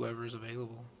go with whoever's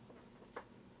available.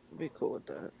 I'd be cool with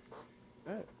that.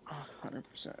 Bet.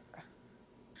 100%.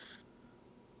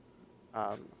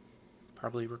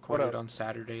 Probably record What it else? on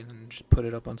Saturday and then just put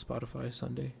it up on Spotify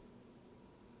Sunday.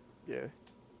 Yeah.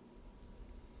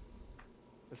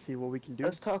 Let's see what we can do.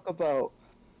 Let's talk about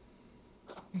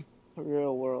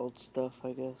real world stuff,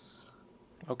 I guess.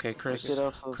 Okay, Chris. Get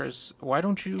off of- Chris, why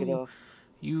don't Get you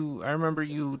off. I remember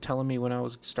you telling me when I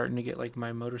was starting to get like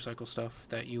my motorcycle stuff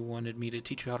that you wanted me to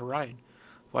teach you how to ride.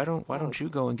 Why don't you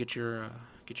go and get your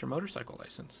motorcycle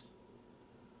license?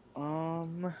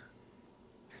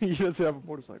 He doesn't have a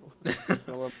motorcycle.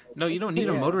 No, you don't need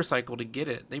a Yeah. motorcycle to get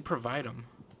it. They provide them.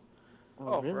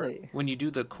 Oh, Oh, really? When you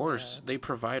do the course, Yeah. they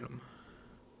provide them.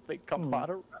 They come out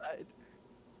of ride.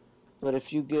 But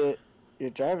if you get your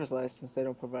driver's license, they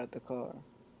don't provide the car.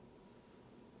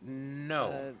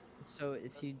 No. So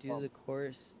if you do the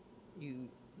course, you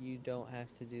don't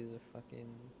have to do the fucking.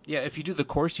 Yeah, if you do the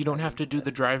course, you don't have to do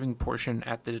the driving portion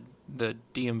at the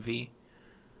DMV.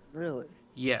 Really?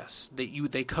 Yes,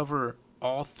 they cover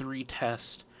all 3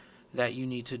 tests that you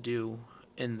need to do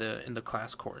in the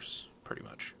class course, pretty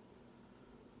much.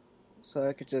 So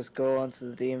I could just go onto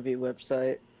the DMV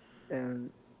website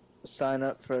and sign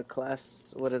up for a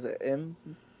class, what is it, M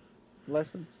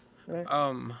license, right?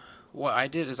 What I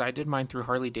did is I did mine through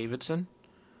Harley Davidson.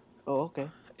 Oh, okay.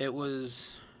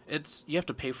 It's you have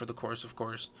to pay for the course, of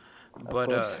course. Of But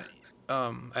course.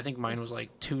 I think mine was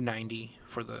like $290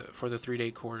 for the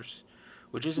 3-day course,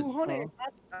 which isn't 200.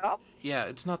 yeah,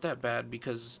 it's not that bad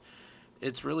because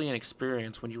it's really an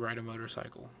experience when you ride a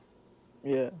motorcycle.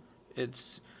 Yeah.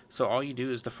 It's so all you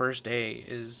do is the first day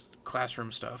is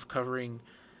classroom stuff covering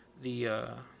the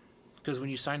because when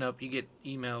you sign up you get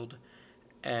emailed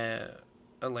a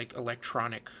like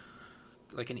electronic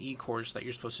like an e-course that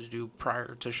you're supposed to do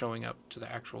prior to showing up to the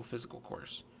actual physical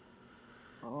course.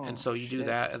 Oh, And so you do shit.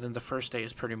 that, and then the first day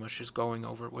is pretty much just going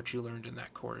over what you learned in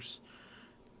that course.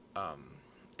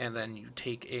 And then you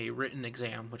take a written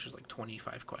exam, which is like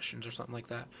 25 questions or something like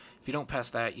that. If you don't pass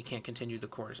that, you can't continue the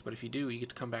course. But if you do, you get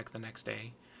to come back the next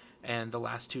day. And the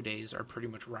last 2 days are pretty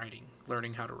much riding,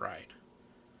 learning how to ride.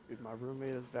 Dude, my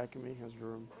roommate is back in me his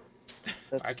room.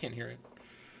 I can't hear it.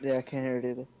 Yeah, I can't hear it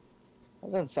either.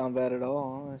 That doesn't sound bad at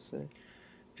all, honestly.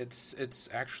 It's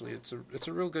actually it's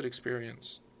a real good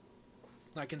experience.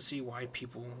 I can see why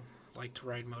people like to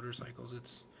ride motorcycles.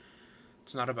 It's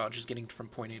not about just getting from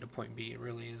point A to point B. It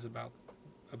really is about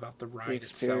the ride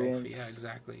itself. Yeah,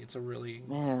 exactly. It's a really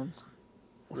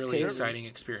really crazy. exciting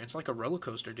experience. It's like a roller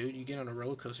coaster, dude. You get on a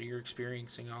roller coaster, you're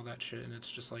experiencing all that shit, and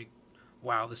it's just like,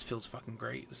 wow, this feels fucking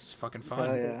great. This is fucking fun.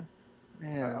 Oh yeah,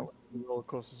 man. I roller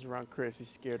coasters around Chris. He's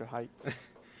scared of heights.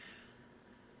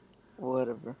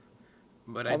 Whatever.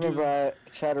 But I remember I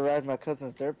tried to ride my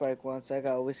cousin's dirt bike once. I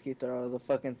got a whiskey throw out of the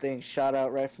fucking thing, shot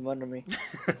out right from under me.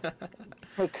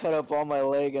 Cut up all my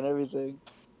leg and everything.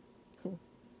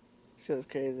 Shit was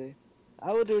crazy.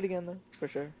 I would do it again though, for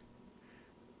sure.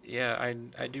 Yeah,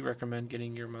 I do recommend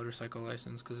getting your motorcycle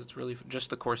license because it's really just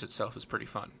the course itself is pretty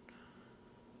fun.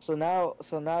 So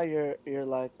now you're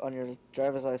like on your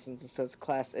driver's license. It says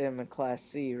Class M and Class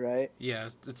C, right? Yeah,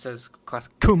 it says Class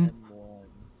Cum. M1.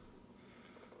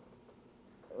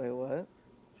 Wait, what?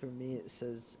 For me, it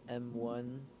says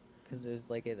M1 because there's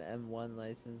like an M1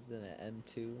 license and an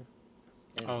M2.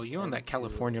 And Oh, you on that M2.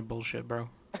 California bullshit, bro.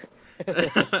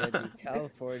 Yeah, dude,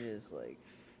 California is like,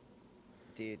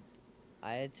 dude,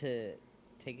 I had to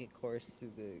take a course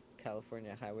through the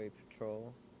California Highway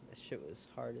Patrol. That shit was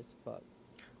hard as fuck.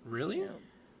 Really?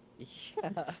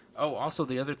 Yeah. Oh, also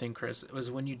the other thing, Chris, was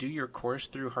when you do your course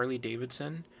through Harley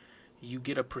Davidson, you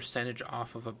get a percentage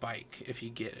off of a bike if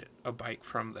you get a bike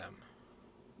from them.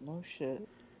 No shit.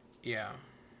 Yeah.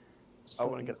 It's I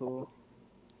wanna fucking get cool.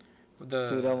 The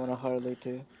Dude, I want a Harley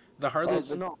too. the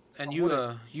Harleys, Oh, no, and I you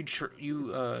wouldn't.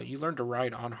 you learn to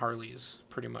ride on Harleys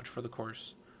pretty much for the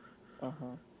course.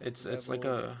 It's like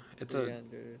Rebel it's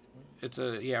 300.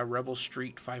 a Rebel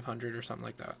Street 500 or something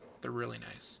like that. They're really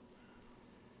nice.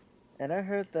 And I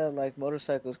heard that like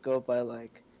motorcycles go by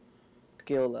like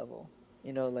skill level.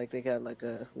 You know, like they got like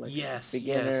a Yes,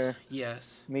 beginner,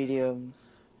 yes. medium.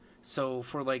 So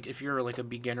for like if you're like a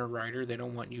beginner rider, they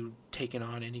don't want you taking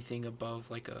on anything above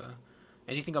like a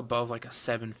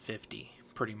 750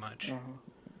 pretty much.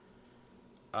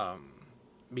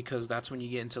 Because that's when you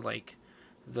get into like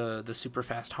the super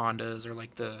fast Hondas or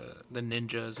like the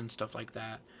Ninjas and stuff like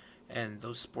that. And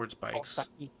those sports bikes,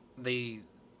 they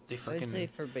I fucking would say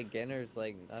for beginners,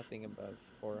 like nothing above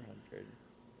 400.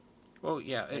 well,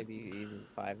 yeah, Maybe even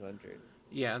 500.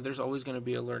 yeah, and there's always going to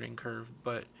be a learning curve,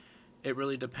 but it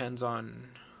really depends on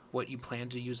what you plan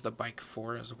to use the bike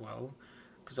for as well.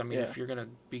 Because, I mean, if you're going to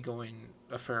be going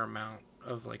a fair amount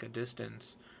of, like, a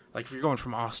distance, like, if you're going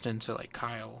from Austin to, like,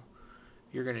 Kyle,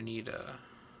 you're going to need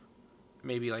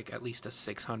maybe, like, at least a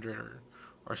 600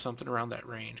 or something around that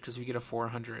range. Because if you get a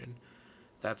 400,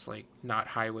 that's, like, not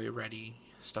highway ready,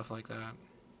 stuff like that.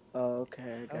 Oh,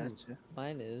 okay, I gotcha.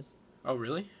 Mine is. Oh,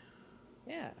 really?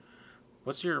 Yeah.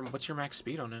 What's your max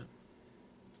speed on it?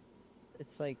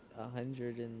 It's like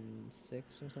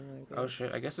 106 or something like that. Oh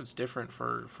shit! I guess it's different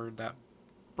for that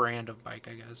brand of bike,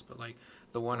 I guess. But like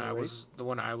the one I was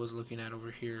looking at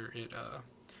over here, it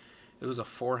was a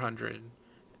 400,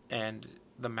 and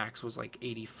the max was like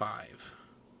 85.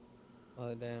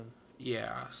 Oh damn.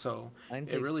 Yeah, so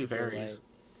Mine's it like really super varies. light.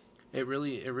 It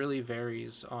really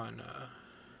varies on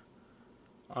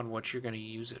what you're gonna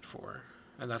use it for,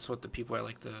 and that's what the people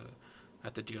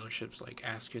at the dealerships like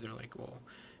ask you. They're like, well,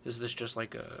 is this just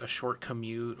like a short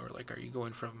commute, or like are you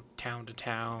going from town to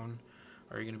town?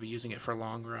 Are you going to be using it for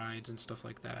long rides and stuff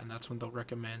like that? And that's when they'll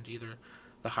recommend either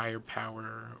the higher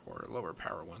power or lower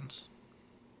power ones.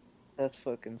 That's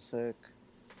fucking sick.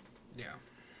 Yeah.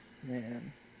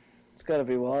 Man. It's gotta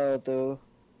be wild though.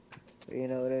 You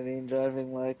know what I mean?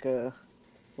 Driving like I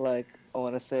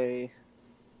wanna say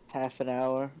half an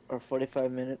hour or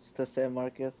 45 minutes to San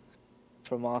Marcos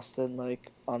from Austin, like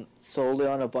solely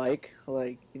on a bike.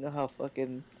 Like, you know how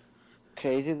fucking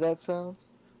crazy that sounds?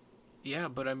 Yeah,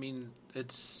 but I mean,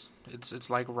 it's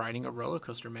like riding a roller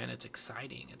coaster, man. It's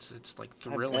exciting. It's like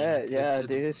thrilling. I bet, yeah,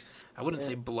 dude. I wouldn't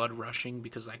say blood rushing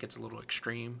because that gets a little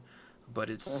extreme, but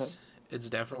it's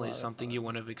definitely something you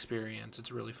want to experience.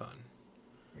 It's really fun.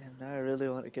 Damn, now I really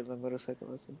want to get my motorcycle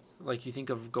license. Like, you think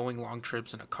of going long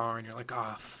trips in a car, and you're like,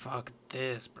 ah, fuck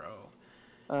this, bro.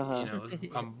 Uh You huh. know,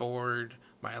 I'm bored.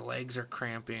 My legs are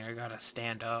cramping. I gotta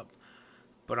stand up.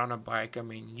 But on a bike, I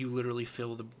mean, you literally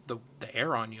feel the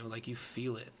air on you. Like, you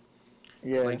feel it.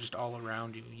 Yeah, Like, just all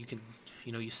around you. You can,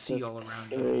 you see that's all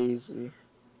around you. crazy.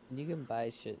 And you can buy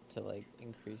shit to like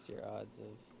increase your odds of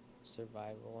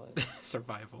survival and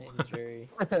Survival. injury.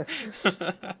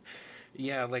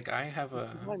 Yeah, like, I have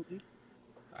a Money.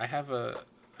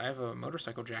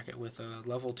 motorcycle jacket with a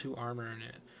level 2 armor in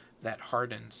it that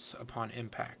hardens upon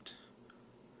impact.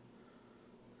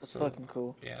 That's So, fucking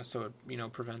cool. yeah, so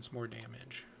it, prevents more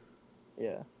damage.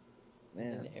 Yeah,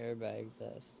 An man. airbag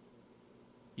vest.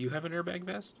 You have an airbag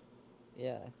vest?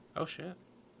 Yeah, Oh, shit.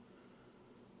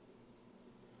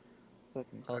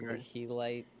 Fucking called the cool.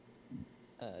 Helite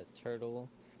turtle.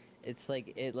 It's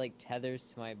like it like tethers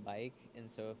to my bike, and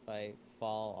so if I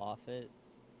fall off it,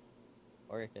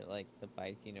 or if it like the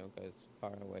bike goes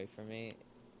far away from me,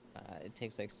 it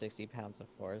takes like 60 pounds of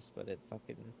force, but it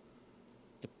fucking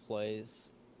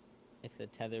deploys if the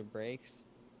tether breaks.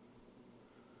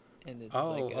 And it's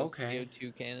Oh, like a okay.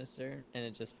 CO2 canister, and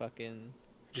it just fucking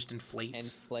Just inflates.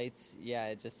 inflates. Yeah,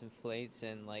 it just inflates,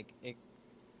 and like it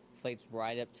inflates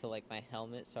right up to like my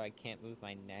helmet, so I can't move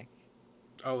my neck.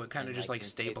 Oh, it kind of And just like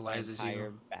inflates my stabilizes entire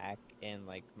you. back and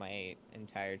like my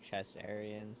entire chest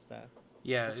area and stuff.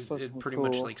 Yeah, That's it fucking pretty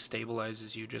much cool. like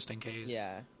stabilizes you just in case.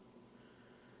 Yeah.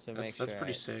 So make That's sure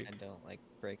pretty I sick. don't like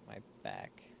break my back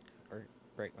or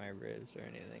break my ribs or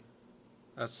anything.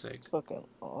 That's sick. It's fucking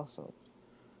awesome.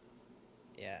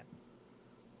 Yeah.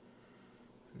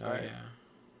 No, Alright. yeah.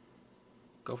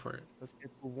 Go for it. Let's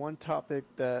get to one topic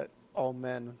that all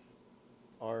men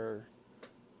are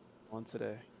on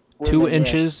today. 2 Women,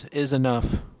 yes. inches is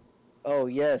enough. Oh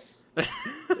yes.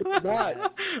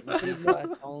 Not.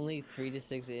 G-spot's only 3 to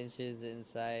 6 inches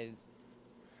inside.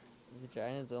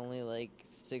 Vagina's only like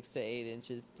 6 to 8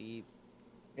 inches deep.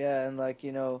 Yeah, and like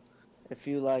if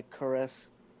you like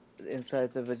caress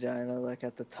inside the vagina, like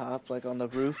at the top, like on the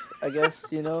roof, I guess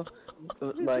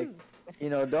like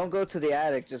don't go to the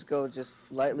attic. Just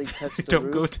lightly touch the Don't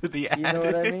roof. go to the attic. You know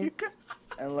what I mean?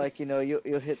 And like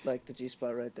you'll hit like the G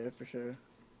spot right there for sure.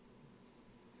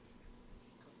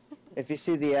 If you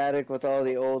see the attic with all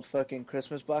the old fucking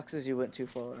Christmas boxes, you went too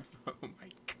far. Oh my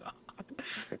god.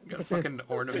 You got fucking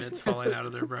ornaments falling out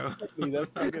of there, bro.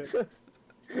 That's not good.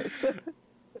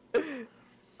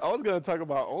 I was gonna talk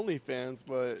about OnlyFans,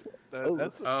 but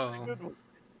that's a Oh. pretty good one.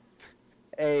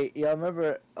 Hey, y'all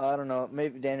remember? I don't know.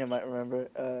 Maybe Daniel might remember.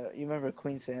 You remember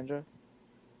Queen Sandra?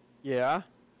 Yeah.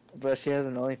 Bro, she has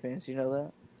an OnlyFans. You know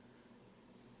that?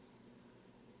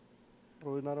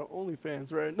 Well, we're not on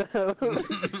OnlyFans right now.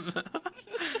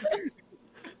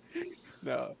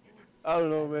 No, I don't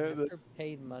know, I've man. never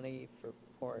paid money for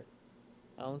porn.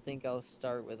 I don't think I'll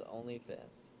start with OnlyFans.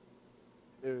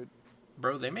 Dude,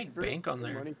 Bro, they make if you're bank on gonna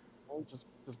pay there. money for porn, just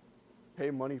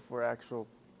pay money for actual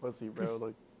pussy, bro.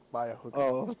 Like buy a hooker.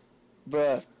 Oh,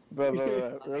 bruh. Real Buy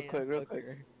a quick.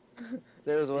 hooker.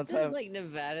 There was one Isn't time. like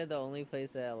Nevada the only place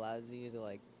that allows you to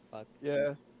like fuck?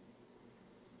 Yeah.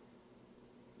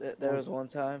 There was one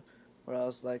time where I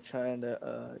was like trying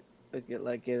to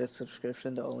get a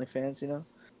subscription to OnlyFans,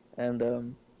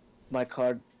 and my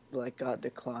card like got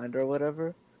declined or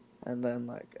whatever, and then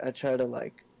like I tried to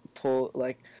like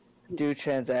do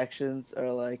transactions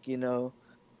or like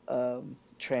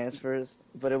transfers,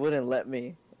 but it wouldn't let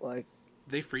me like.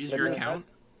 They freeze And your then- account?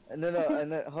 No, and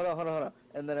then hold on.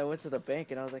 And then I went to the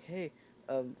bank and I was like, hey,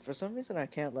 for some reason I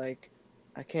can't make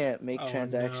Oh,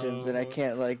 transactions and I no.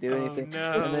 can't like do Oh, anything.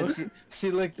 no. And then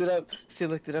she looked it up.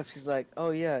 She's like, oh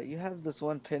yeah, you have this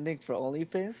one pending for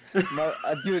OnlyFans.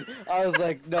 Dude, I was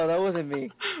like, no, that wasn't me.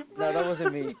 No, that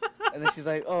wasn't me. And then she's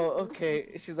like, oh okay.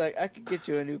 She's like, I could get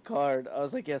you a new card. I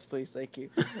was like, yes, please, thank you.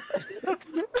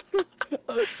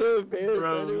 I was so embarrassed.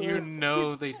 Bro, you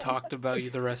know they talked about you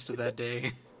the rest of that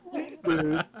day.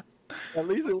 Dude, at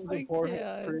least it was my a Pornhub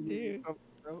God, Premium. dude.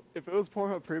 Bro. If it was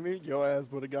Pornhub Premium, your ass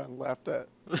would have gotten laughed at.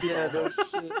 Yeah, no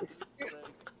shit. Like,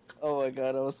 oh my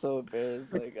god, I was so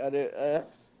embarrassed. Like I didn't.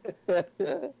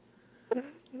 Okay,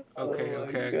 Oh my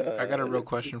okay. I got a God. real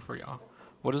question for y'all.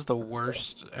 What is the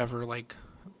worst ever, like,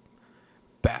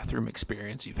 bathroom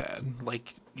experience you've had?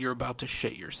 Like, you're about to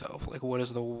shit yourself. Like, what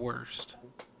is the worst?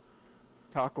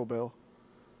 Taco Bell.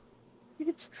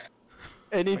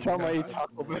 Anytime I eat God.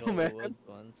 Taco Middle Bell, of the man. woods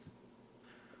once.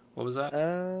 What was that?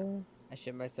 I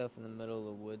shit myself in the middle of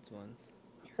the woods once.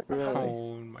 Really?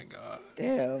 Oh my god.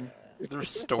 Damn. Is there a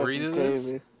story to Fucking this?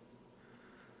 crazy.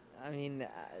 I mean,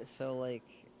 so like,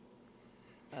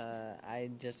 I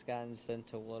just gotten sent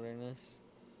to wilderness,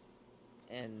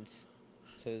 and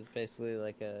so it's basically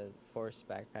like a forced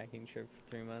backpacking trip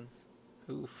for 3 months.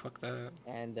 Ooh, fuck that.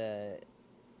 And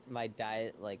my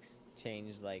diet like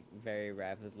changed like very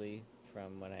rapidly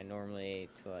from what I normally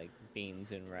ate to like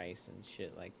beans and rice and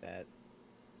shit like that.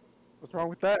 What's wrong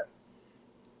with that?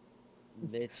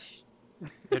 Bitch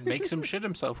It makes him shit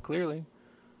himself, clearly.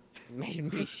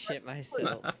 made me shit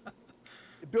myself.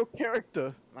 It built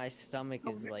character. My stomach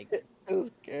is like It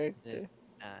was character. just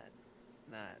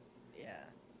not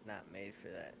not made for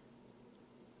that.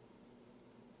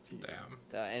 Damn.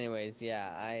 So anyways,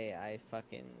 yeah, I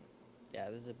fucking yeah,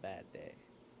 it was a bad day.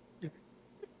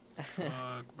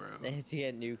 Fuck, bro. They had to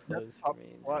get new clothes for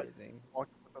me and What? everything.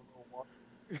 Walking with a little walk.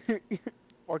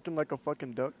 Walking like a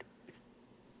fucking duck.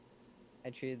 I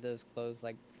treated those clothes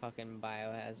like fucking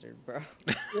biohazard, bro.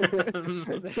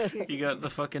 You got the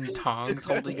fucking tongs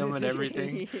holding them and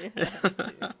everything. Yeah,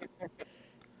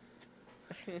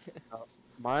 dude.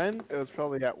 Mine, it was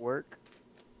probably at work.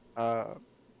 It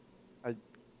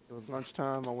was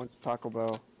lunchtime. I went to Taco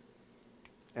Bell,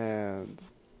 and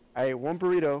I ate one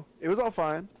burrito. It was all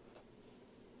fine.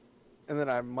 And then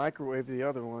I microwaved the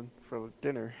other one for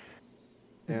dinner.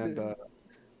 And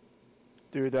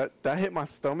dude, that hit my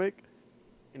stomach,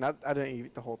 and I didn't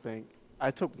eat the whole thing. I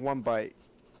took one bite.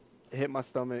 It hit my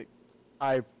stomach.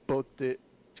 I booked it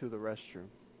to the restroom.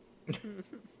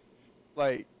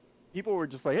 Like, people were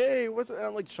just like, "Hey, what's?" And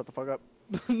I'm like, "Shut the fuck up."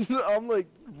 I'm like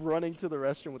running to the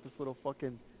restroom with this little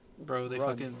fucking. Bro,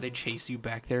 Run. they chase you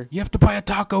back there. You have to buy a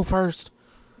taco first.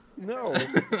 No.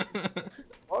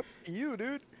 Fuck you,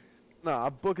 dude. No, I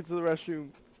book it to the restroom.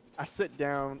 I sit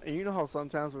down, and you know how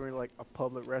sometimes when we're in like a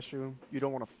public restroom, you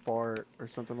don't want to fart or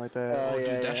something like that. Oh, Dude,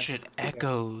 yeah, that yeah. shit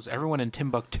echoes. Everyone in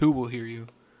Timbuktu will hear you.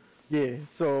 Yeah.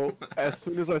 So as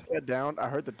soon as I sat down, I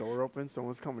heard the door open.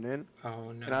 Someone's coming in,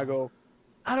 Oh no. and I go,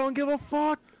 "I don't give a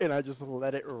fuck," and I just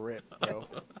let it rip, bro.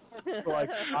 For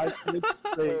like 5 minutes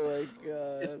straight, Oh my it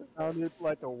god. sounded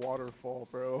like a waterfall,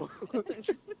 bro.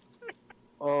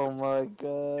 Oh my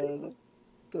god.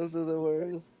 Those are the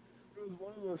worst. It was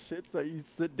one of those shits that you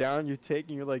sit down, you take,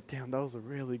 and you're like, "Damn, that was a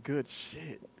really good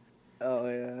shit." Oh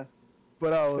yeah.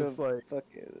 But I was Feel like,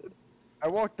 fucking. I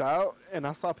walked out and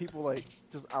I saw people like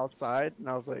just outside, and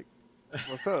I was like,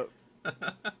 "What's up?" And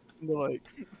they're like,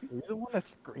 "Are you the one that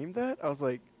screamed that?" I was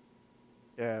like,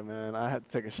 "Yeah, man, I had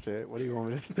to take a shit. What do you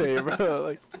want me to say, bro?"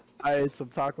 Like, I ate some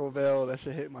Taco Bell. That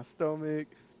shit hit my stomach.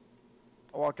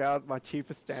 I walk out. My chief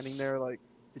is standing there, like,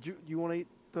 "Do you want to eat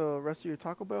the rest of your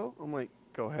Taco Bell?" I'm like,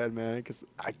 "Go ahead, man, because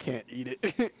I can't eat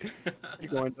it."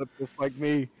 You're going up just like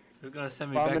me. They're gonna send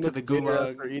me 5 back to minutes the later gulag.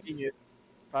 after eating it.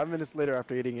 5 minutes later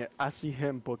after eating it, I see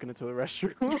him booking into the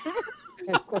restroom.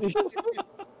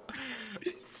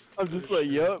 I'm just like,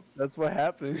 "Yup, that's what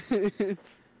happened."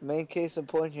 Main case in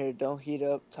point here, don't heat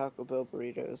up Taco Bell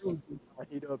burritos. I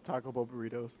eat up Taco Bell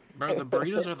burritos. Bro, the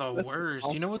burritos are the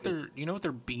worst. You know what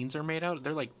their beans are made out?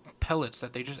 They're like pellets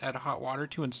that they just add hot water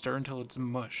to and stir until it's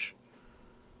mush.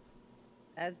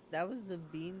 That was the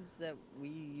beans that we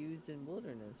used in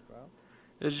Wilderness, bro.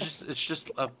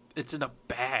 It's in a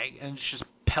bag and it's just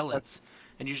pellets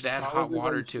and you just add hot Probably why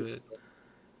water you to shit it.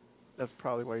 That's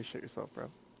probably why you shit yourself, bro.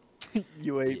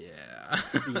 You ate Yeah.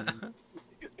 beans.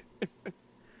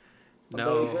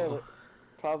 Well, there you No. go.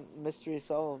 Problem mystery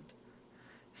solved.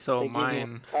 So They gave you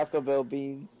mine Taco Bell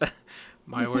beans.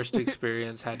 my worst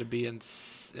experience had to be in I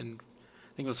think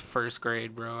it was first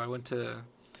grade, bro. I went to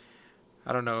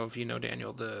I don't know if you know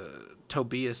Daniel, the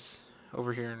Tobias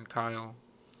over here in Kyle.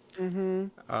 Mm-hmm.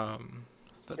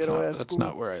 Ghetto ass That's school.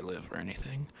 not where I live or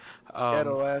anything.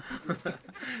 Ghetto ass.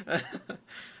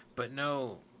 But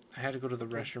no, I had to go to the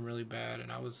restroom really bad,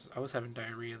 and I was having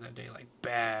diarrhea that day, like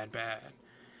bad,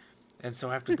 and so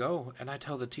I have to go, and I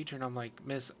tell the teacher, and I'm like,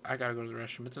 "Miss, I gotta go to the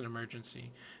restroom. It's an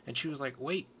emergency." And she was like,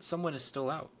 "Wait, someone is still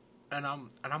out," and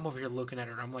I'm over here looking at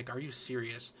her, and I'm like, "Are you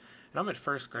serious?" And I'm at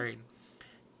first grade,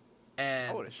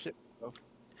 and Oh, the shit. Bro.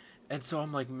 and so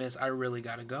I'm like, "Miss, I really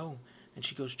gotta go," and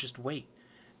she goes, "Just wait,"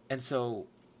 and so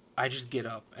I just get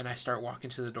up and I start walking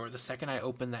to the door. The second I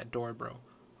open that door, bro,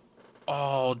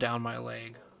 all down my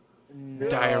leg. No,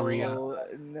 Diarrhea.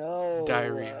 No.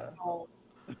 Diarrhea.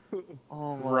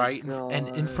 Oh my Right god. and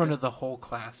in front of the whole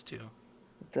class too.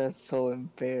 That's so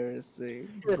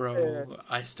embarrassing. Bro,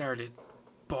 I started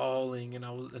bawling and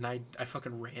I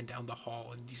fucking ran down the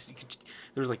hall and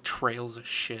there was like trails of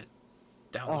shit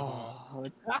down the hall. Oh,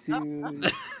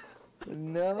 dude.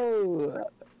 No.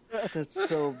 That's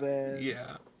so bad.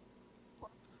 Yeah.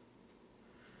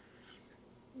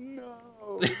 No.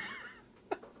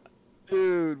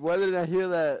 Dude, why didn't I hear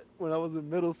that when I was in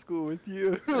middle school with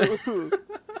you?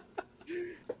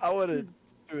 I would have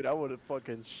Dude, I would have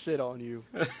fucking shit on you.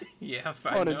 Yeah,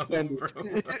 I know, Unintended. bro.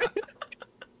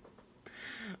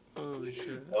 Holy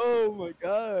shit. Oh my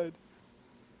god.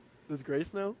 Does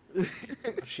Grace know?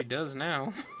 She does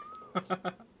now.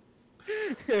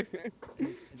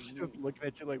 She's just looking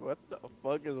at you like, what the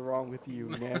fuck is wrong with you,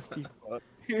 nasty fuck?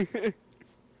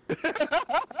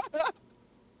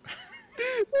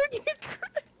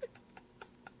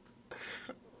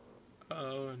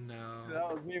 Oh no.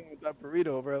 That was me with that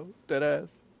burrito, bro. Dead ass.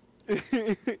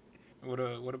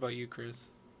 What about you, Chris?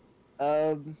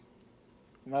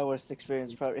 My worst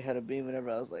experience probably had to be whenever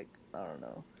I was like, I don't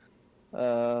know.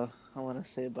 I want to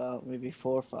say about maybe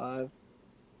 4 or 5.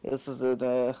 This was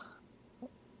in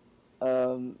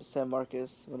San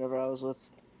Marcos. Whenever I was with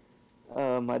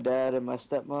my dad and my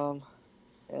stepmom,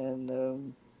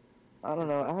 and I don't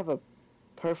know. I have a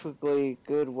perfectly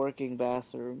good working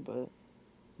bathroom, but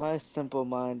my simple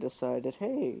mind decided,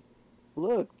 hey,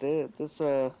 look, this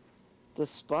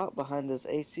spot behind this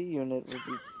AC unit would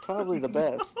be probably the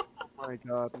best. Oh my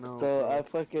god, no. So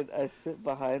bro. I sit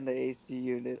behind the AC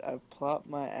unit, I plop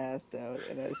my ass down,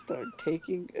 and I start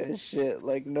taking a shit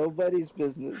like nobody's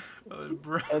business.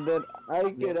 Bro. And then I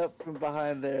get up from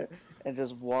behind there and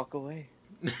just walk away.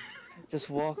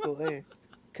 Just walk away.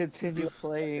 Continue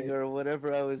playing or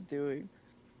whatever I was doing.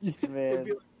 It'd be Man.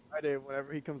 like Friday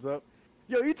whenever he comes up.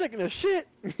 Yo, you taking a shit?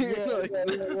 Yeah. Like-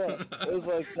 It was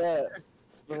like that.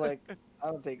 But like,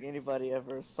 I don't think anybody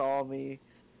ever saw me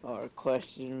or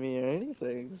questioned me or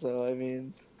anything. So I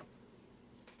mean,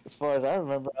 as far as I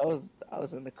remember, I was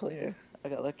in the clear. I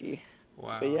got lucky.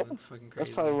 Wow, But yeah, that's fucking crazy. That's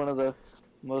probably one of the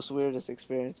most weirdest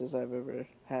experiences I've ever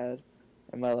had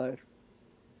in my life.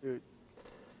 Dude,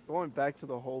 going back to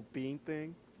the whole bean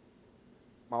thing,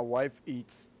 my wife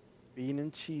eats bean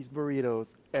and cheese burritos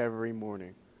every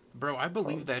morning. Bro, I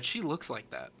believe that. She looks like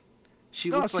that. She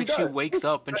No, looks she like she does. wakes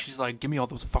up and she's like, give me all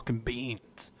those fucking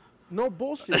beans. No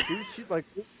bullshit, dude. She's like,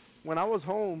 when I was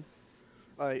home,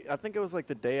 like I think it was like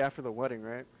the day after the wedding,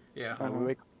 right? Yeah. And we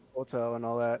wake up at the hotel and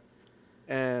all that,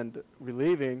 and we're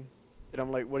leaving, and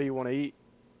I'm like, "What do you want to eat?"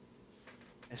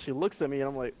 And she looks at me, and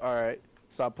I'm like, "All right."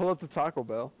 So I pull up to Taco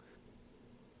Bell,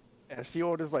 and she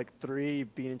orders like 3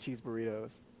 bean and cheese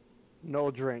burritos, no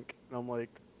drink, and I'm like,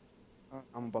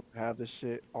 "I'm about to have this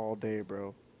shit all day,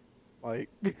 bro." Like,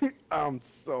 I'm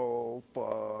so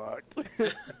fucked.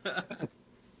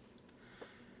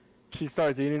 She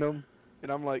starts eating them,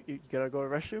 and I'm like, "You gotta go to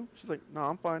the restroom?" She's like, "No,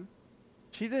 I'm fine."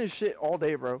 She didn't shit all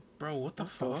day, bro. Bro, what the The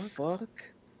fuck? fuck?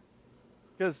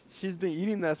 Because she's been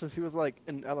eating that since she was like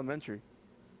in elementary.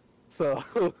 So.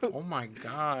 Oh my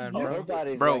god, Oh, bro. her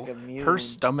body's Bro, like immune. her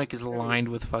stomach is lined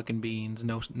with fucking beans.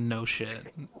 No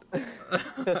shit.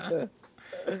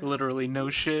 Literally no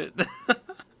shit.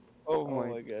 Oh Oh my.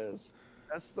 my gosh.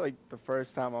 That's like the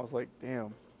first time I was like,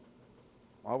 damn,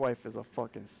 my wife is a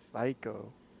fucking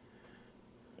psycho.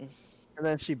 And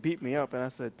then she beat me up, and I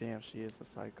said, damn, she is a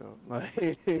psycho. Like,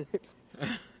 she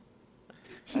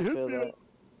I hit feel me that.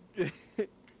 up.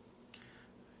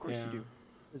 Of course Yeah. you do.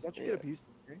 Is that you Yeah. get abused?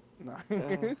 Okay?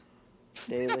 No.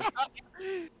 Daily.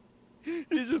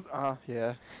 He just,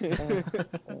 yeah.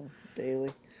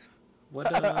 Daily.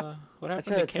 What I happened try to to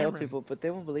tell Cameron? people, but they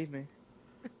won't believe me.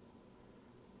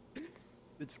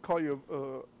 They just call you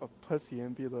a pussy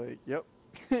and be like, yep.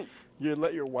 You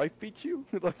let your wife beat you?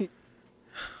 Like,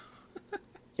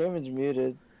 Cameron's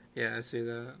muted. Yeah, I see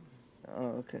that. Oh,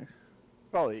 okay.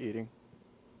 probably eating.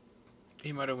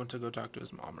 He might have went to go talk to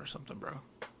his mom or something, bro.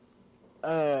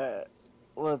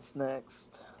 What's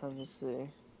next? Let me see.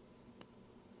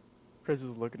 Chris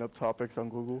is looking up topics on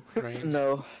Google. Right?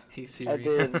 No, He's I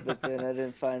serious. did, but then I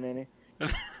didn't find any.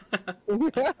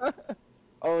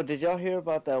 Oh, did y'all hear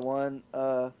about that one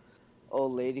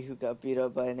old lady who got beat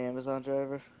up by an Amazon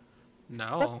driver?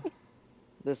 No.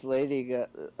 This lady got,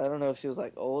 I don't know if she was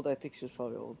like old, I think she was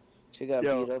probably old. She got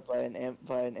Yo. beat up by an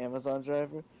Amazon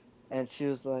driver, and she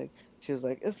was like,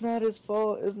 it's not his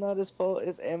fault,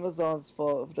 it's Amazon's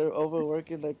fault if they're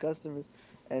overworking their customers.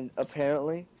 And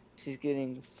apparently, she's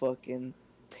getting fucking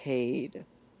paid.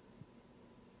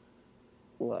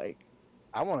 Like,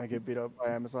 I want to get beat up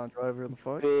by Amazon driver. The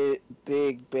fuck?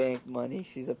 big bank money.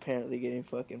 She's apparently getting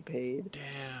fucking paid.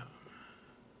 Damn.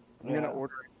 I'm gonna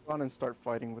order Amazon and start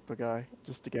fighting with the guy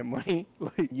just to get money.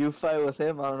 Like, You fight with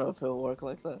him, I don't know if it'll work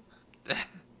like that. You just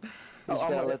I'm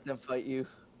gotta gonna- let them fight you.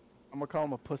 I'm gonna call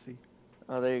him a pussy.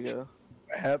 Oh, there you go.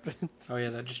 What happened? Oh yeah,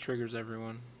 that just triggers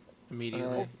everyone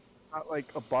immediately. Not like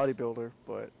a bodybuilder,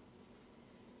 but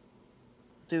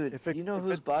Dude, If it- you know if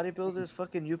who's it- bodybuilders?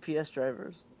 Fucking UPS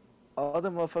drivers. All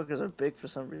them motherfuckers are big for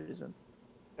some reason.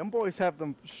 them boys have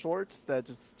them shorts that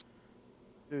just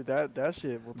Dude, that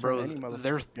shit will turn Bro, any motherfucker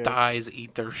their gay. thighs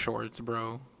eat their shorts,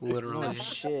 bro. No Literally.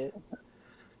 shit.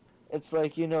 It's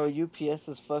like, you know,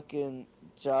 UPS's fucking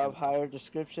job hire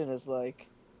description is like,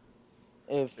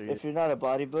 if you're not a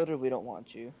bodybuilder, we don't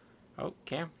want you. Oh,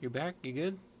 Cam, you back? You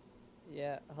good?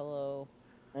 Yeah, hello.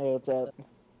 Hey, what's up?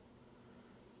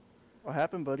 What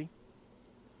happened, buddy?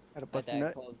 Had a My busted dad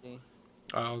nut? called me.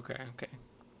 Oh, okay.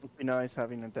 Must be nice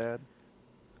having a dad.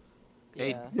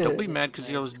 Hey, Yeah, don't be it's mad because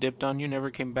he always nice. dipped on you, never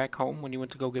came back home when you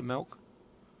went to go get milk.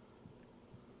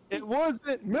 It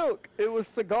wasn't milk. It was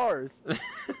cigars.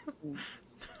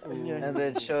 Yeah. And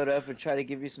then showed up and tried to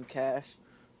give you some cash.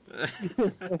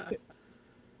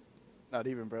 Not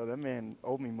even, bro. That man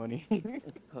owed me money.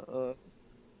 Uh-oh.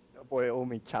 That boy owed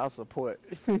me child support.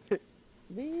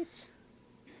 Bitch.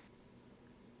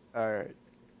 All right.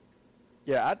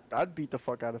 Yeah, I'd beat the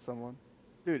fuck out of someone,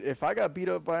 dude. If I got beat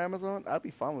up by Amazon, I'd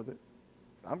be fine with it.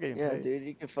 I'm getting Yeah, paid. dude,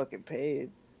 you get fucking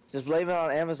paid. Just blame it on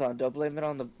Amazon. Don't blame it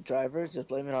on the drivers. Just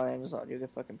blame it on Amazon. You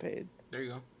get fucking paid. There you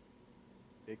go.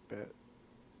 Big bet.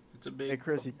 It's a big Hey,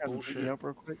 Chris, you kind of beat me bullshit. up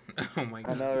real quick. Oh my I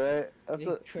god. know, right? That's Big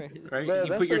what. Chris. Right? Bro, You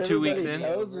that's put your what 2 weeks everybody in.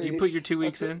 tells me. You put your 2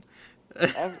 weeks That's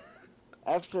in.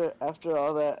 After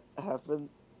all that happened,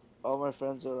 all my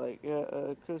friends are like,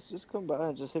 "Yeah, Chris, just come by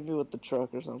and just hit me with the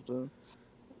truck or something."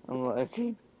 I'm like,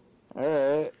 "All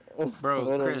right." Bro,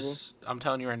 Whatever. Chris, I'm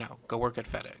telling you right now, go work at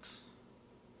FedEx.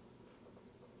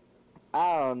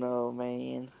 I don't know,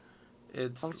 man.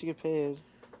 It's How much you get paid?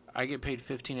 I get paid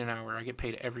 15 an hour. I get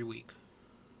paid every week.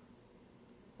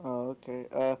 Oh, okay.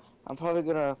 I'm probably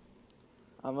gonna.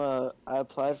 I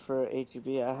applied for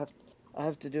HEB. I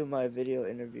have to do my video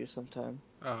interview sometime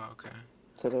Oh,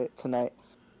 okay. tonight,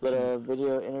 but a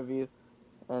video interview,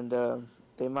 and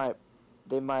they might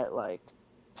like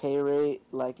pay rate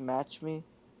like match me,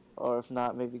 or if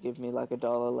not, maybe give me like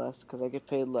 $1 less, cause I get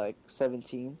paid like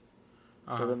 17,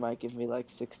 so they might give me like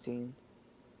 16.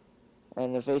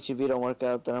 And if HEB don't work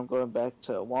out, then I'm going back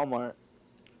to Walmart,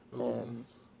 Ooh. and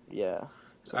yeah.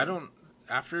 So. I don't.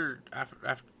 After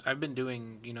I've been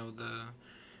doing, the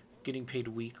getting paid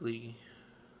weekly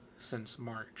since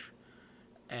March,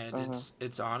 and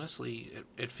it's honestly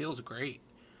it feels great.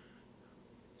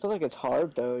 I feel like it's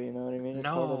hard though, you know what I mean? It's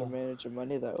harder No. to manage your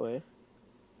money that way.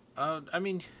 I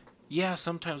mean, yeah,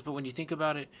 sometimes, but when you think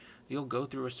about it, you'll go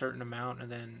through a certain amount,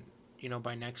 and then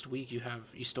by next week you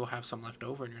still have some left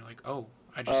over, and you're like, oh,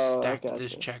 I just stacked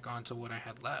this check onto what I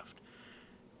had left.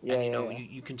 Yeah, And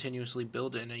you continuously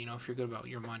build it, and if you're good about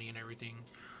your money and everything,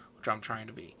 which I'm trying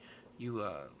to be, you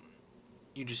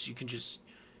can just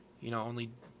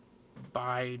only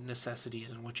buy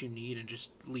necessities and what you need, and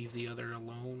just leave the other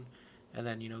alone, and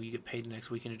then you get paid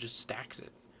next week, and it just stacks it.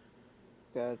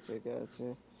 Gotcha.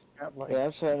 Like, Yeah,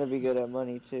 I'm trying to be good at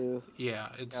money too. Yeah,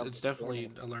 it's definitely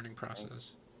a learning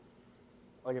process.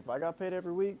 like if I got paid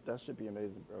every week, that should be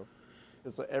amazing, bro.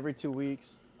 Because like, every 2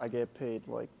 weeks, I get paid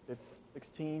like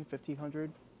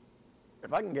 1,500.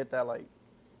 If I can get that like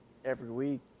every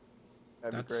week,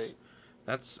 that'd be great.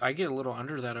 I get a little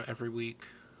under that every week,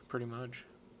 pretty much.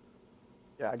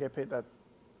 Yeah, I get paid that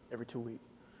every 2 weeks.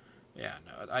 Yeah,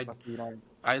 no,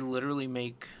 I literally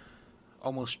make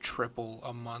almost triple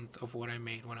a month of what I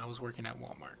made when I was working at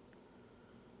Walmart.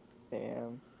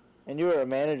 Damn. And you were a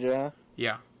manager, huh?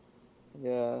 Yeah.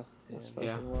 Yeah. That's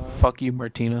Yeah. fucking wild. Fuck you,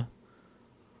 Martina.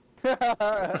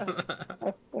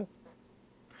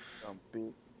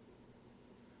 Beat.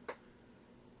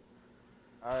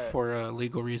 All right. For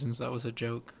legal reasons, that was a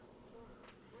joke.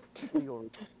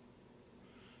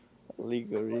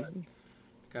 Legal reasons.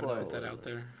 Gotta put that out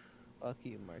there. Fuck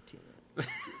you, Martina.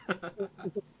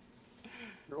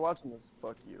 You're watching this.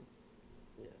 Fuck you.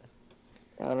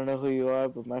 Yeah. I don't know who you are,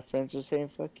 but my friends are saying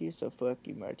fuck you, so fuck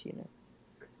you, Martina.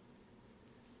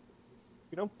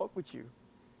 We don't fuck with you.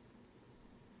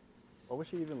 What was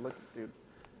she even looking, dude?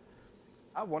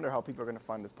 I wonder how people are gonna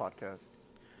find this podcast.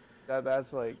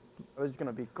 That's like, I was just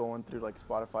gonna be going through like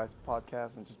Spotify's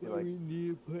podcast and just be like, we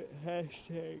need to put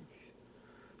hashtags.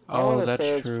 I Oh, wanna that's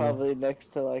say true. It's probably next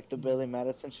to like the Billy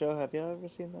Madison show. Have y'all ever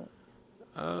seen that?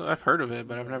 I've heard of it,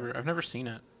 but I've never seen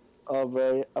it. Oh,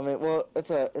 bro. I mean, well,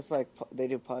 it's like they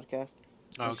do podcasts.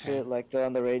 And Okay. shit, like they're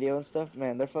on the radio and stuff.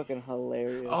 Man, they're fucking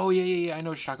hilarious. Oh yeah. I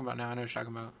know what you're talking about now.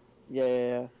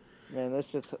 Yeah. Man,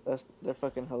 they're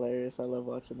fucking hilarious. I love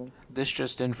watching them. This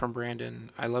just in from Brandon.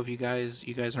 I love you guys.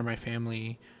 You guys are my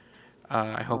family.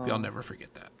 I hope y'all never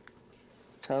forget that.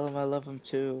 Tell him I love him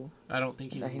too. I don't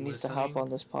think he's That he needs to hop on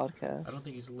this podcast. I don't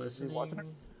think he's listening.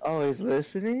 Oh, he's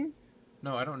listening?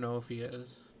 No, I don't know if he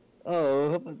is. Oh, I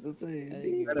was about to I say.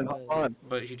 think he "Better hop on.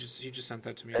 But he just sent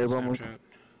that to me Hey, on Roman. Snapchat.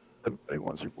 Everybody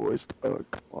wants your voice. Come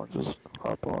on, just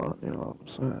hop on. You know what I'm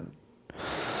saying?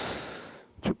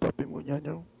 Chupapi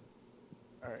muñaño.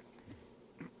 Alright.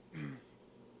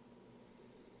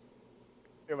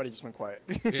 Everybody just went quiet.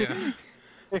 Yeah.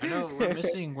 I know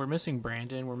we're missing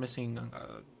Brandon, we're missing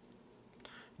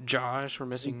Josh, we're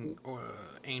missing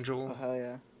Angel. Oh hell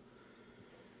yeah.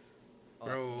 Oh,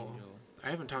 Bro, Angel. I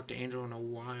haven't talked to Angel in a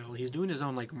while. He's doing his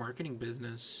own like marketing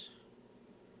business.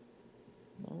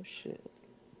 No shit.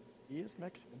 He is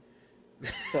Mexican.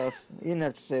 Tough. You didn't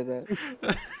have to say that.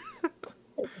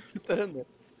 Put that in there.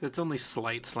 It's only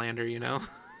slight slander, you know.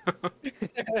 Don't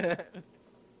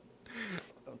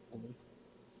tell me.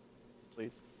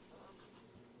 Please.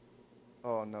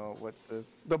 Oh no, what's this?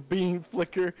 The beam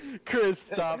flicker. Chris,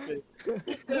 stop it.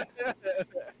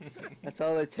 That's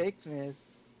all it takes, man.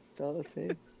 That's all it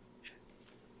takes.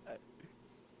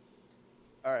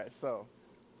 Alright, so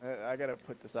I gotta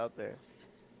put this out there.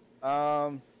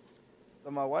 So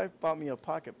my wife bought me a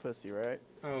pocket pussy, right?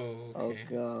 Oh, Oh okay.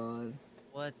 god.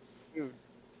 What? Dude.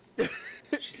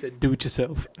 She said, "Do it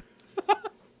yourself."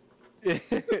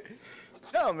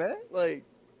 No, man, like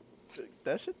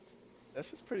that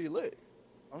shit's pretty lit.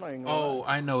 I'm not even gonna Oh,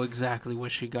 lie. I know exactly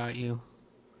what she got you.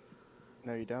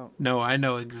 No, you don't. No, I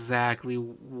know exactly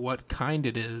what kind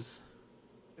it is.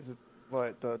 Is it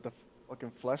what the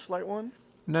fucking fleshlight one?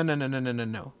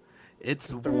 No.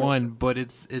 It's one, but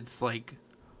it's like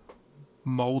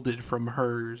molded from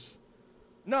hers.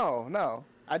 No,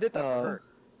 I did that for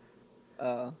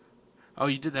her. Oh,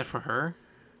 you did that for her?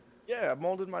 Yeah, I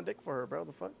molded my dick for her, bro.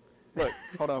 The fuck? Look,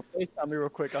 hold on. FaceTime me real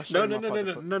quick. I'll show No. you my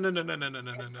pocket pussy.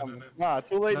 No. Nah,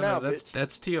 too late now, That's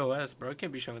bitch. TOS, bro. I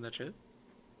can't be showing that shit.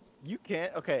 You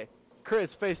can't. Okay,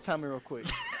 Chris, FaceTime me real quick.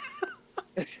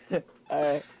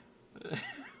 Alright.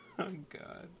 Oh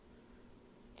god.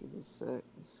 Give me a sec.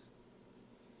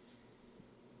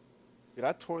 Dude,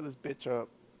 I tore this bitch up.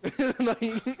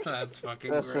 That's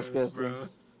fucking That's gross, disgusting. bro.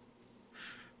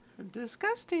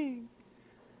 Disgusting.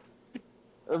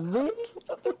 What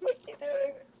the fuck you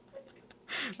doing?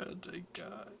 Oh my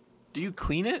god. Do you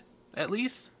clean it at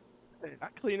least? I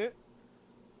clean it.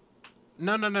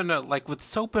 No. Like with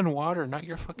soap and water, not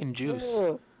your fucking juice.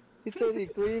 Oh, he said he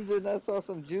cleans it and I saw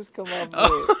some juice come off of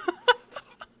Oh.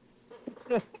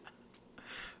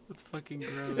 That's fucking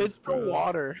gross, It's bro. for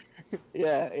water. it.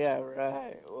 Yeah,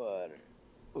 right. Water.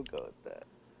 We'll go with that.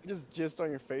 Just on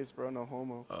your face, bro. No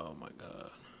homo. Oh my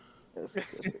god. That's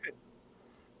disgusting.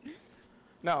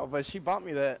 No, but she bought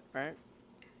me that, right?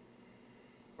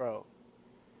 Bro,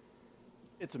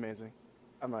 it's amazing.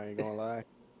 I'm not even gonna lie.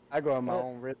 I go on my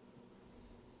own risk.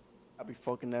 I be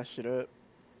fucking that shit up.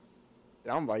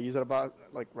 And I'm about to use it about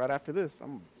like right after this. I'm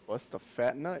gonna bust a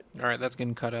fat nut. All right, that's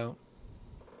getting cut out.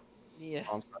 Yeah.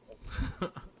 I'm sorry.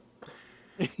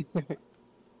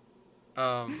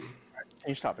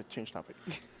 Change topic.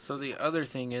 So the other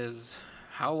thing is,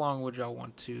 how long would y'all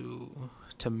want to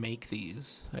make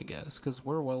these? I guess because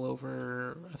we're well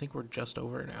over. I think we're just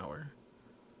over an hour.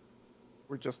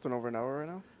 We're just over an hour right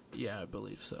now? Yeah, I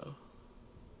believe so.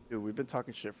 Dude, we've been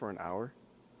talking shit for an hour.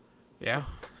 Yeah,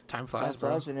 time flies, Time bro.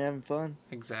 flies when you're having fun.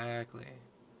 Exactly.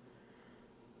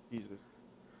 Jesus.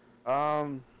 I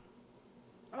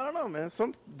don't know, man.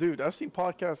 Dude, I've seen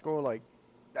podcasts go like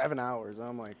 7 hours. And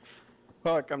I'm like,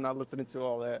 fuck, I'm not listening to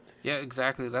all that. Yeah,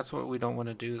 exactly. That's what we don't want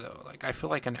to do, though. Like, I feel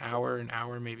like an hour,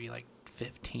 maybe like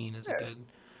 15 is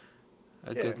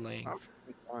a good length.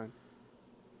 I'm fine.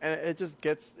 And it just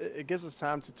it gives us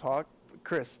time to talk.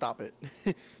 Chris, stop it.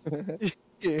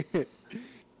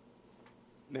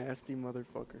 Nasty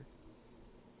motherfucker.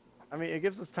 I mean, it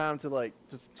gives us time to like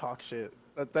just talk shit.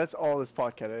 That's all this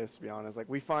podcast is, to be honest. Like,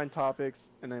 we find topics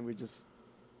and then we just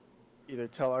either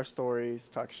tell our stories,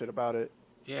 talk shit about it,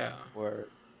 Yeah. or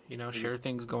Share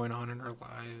things going on in our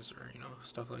lives or,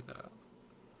 stuff like that.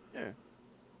 yeah.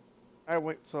 All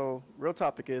right, so real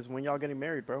topic is when y'all getting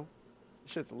married, bro.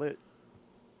 This shit's lit.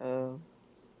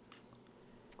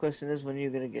 Question is, when are you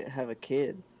gonna have a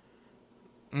kid?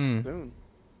 Mm. Soon.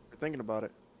 We're thinking about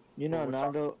it. You know, Well, we're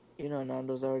Nando. You know,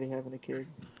 Nando's already having a kid.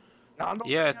 Nando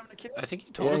Yeah, having a kid? I think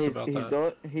you told us about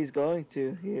that. He's going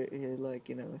to. He like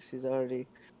she's already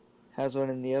has one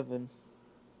in the oven.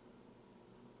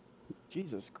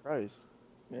 Jesus Christ.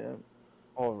 Yeah.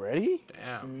 Already?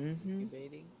 Damn. Mm-hmm.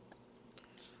 Debating.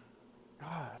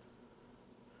 God.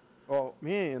 Well,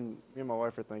 me and my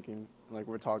wife are thinking, like,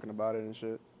 we're talking about it and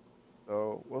shit.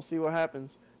 So we'll see what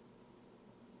happens.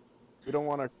 We don't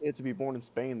want our kid to be born in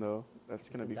Spain, though. That's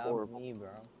gonna be Adopt horrible. me, bro.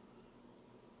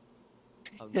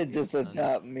 I'll be your Just son.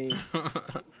 adopt me.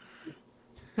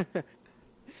 But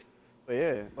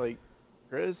yeah, like,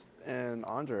 Chris and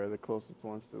Andre are the closest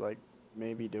ones to like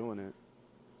maybe doing it.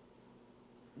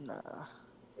 Nah.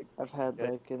 I've had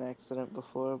like an accident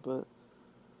before, but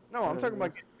No, I I'm don't talking know.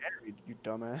 about getting married, you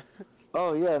dumbass.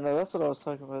 Oh yeah, no, that's what I was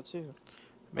talking about too.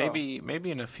 Maybe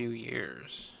in a few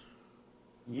years.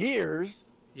 Years?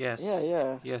 Yeah, Yes.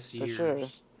 yeah, Yes, for sure.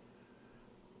 years.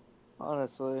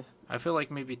 Honestly, I feel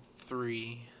like maybe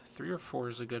 3 or 4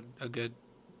 is a good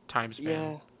time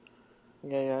span.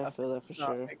 yeah, yeah, I I think, feel that for no,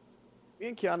 I sure. think me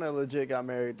and Kiana legit got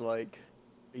married like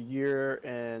a year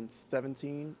and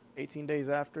 17, 18 days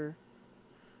after,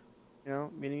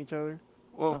 meeting each other.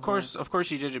 Well, Uh-huh. of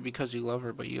course you did it because you love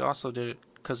her, but you also did it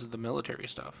because of the military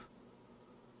stuff.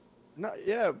 No,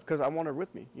 yeah, because I want her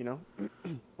with me,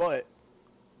 But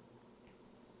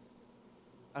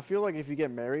I feel like if you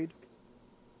get married,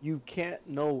 you can't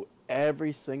know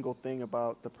every single thing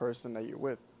about the person that you're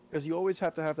with. Because you always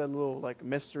have to have that little like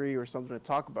mystery or something to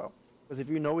talk about. Because if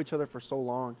you know each other for so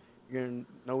long, you're gonna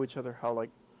know each other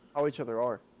how each other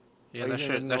are. Yeah, Like you're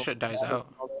gonna that know shit dies all out.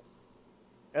 that.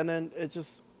 And then it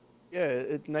just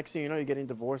yeah, next thing you know you're getting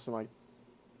divorced in like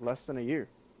less than a year.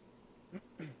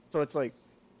 So it's like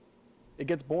it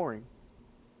gets boring.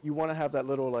 You want to have that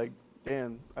little like,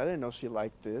 damn, I didn't know she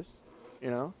liked this, you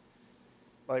know?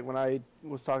 Like when I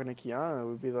was talking to Kiana, it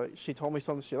would be like she told me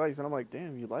something she likes, and I'm like,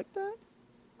 damn, you like that?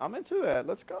 I'm into that.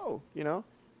 Let's go.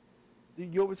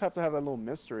 You always have to have that little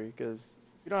mystery because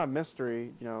if you don't have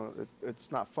mystery,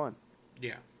 it's not fun.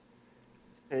 Yeah.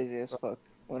 It's crazy as fuck.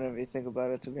 Whenever you think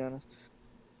about it, to be honest.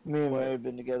 Me and But Mary have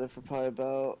been together for probably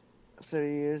about 30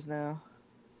 years now,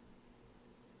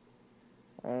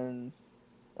 and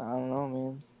I don't know,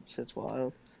 man. Shit's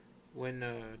wild. When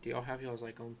do y'all have y'all's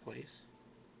like own place?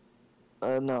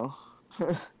 No,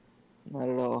 not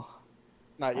at all.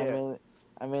 not I yet. mainly,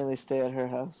 I mainly stay at her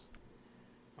house.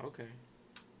 Okay.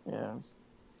 Yeah.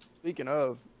 Speaking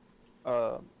of,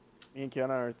 me and Kiana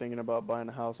are thinking about buying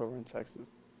a house over in Texas.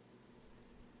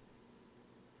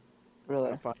 Trying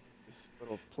Really? to find this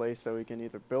little place that we can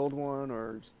either build one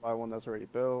or just buy one that's already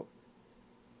built.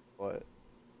 But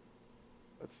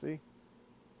let's see.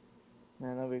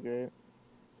 Man, that'd be great.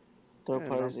 Throw Yeah, no,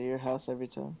 parties at your house every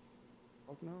time.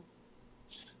 fuck no.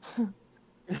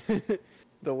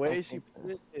 The I way she think put so.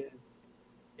 it is,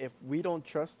 if we don't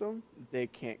trust them, they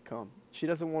can't come. She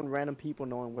doesn't want random people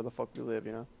knowing where the fuck we live.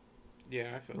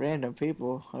 Yeah, I feel that. Random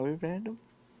people. Are we random?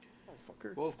 Oh,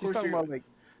 fucker. Well, of She's course talking you're. about like,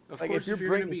 Of if course, you're if you're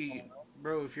gonna bringing be, someone,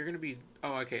 bro, if you're gonna be.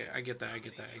 Oh, okay, I get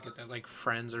that. Like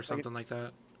friends or like, if, something like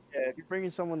that. yeah, if you're bringing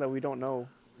someone that we don't know,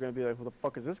 we're gonna be like, who the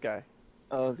fuck is this guy?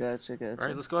 Oh, gotcha, All right,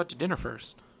 gotcha. let's go out to dinner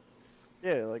first.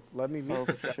 Yeah, like let me meet Oh,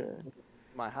 this for guy sure. in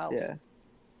my house. Yeah.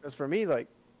 Because for me, like,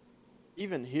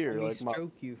 even Let here, me like my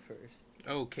stroke you first.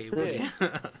 Okay, yeah,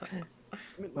 buddy.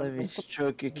 Let me let's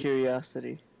stroke your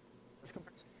curiosity. come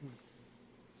back.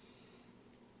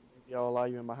 Maybe I'll allow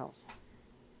you in my house.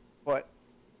 But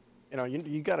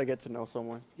you gotta get to know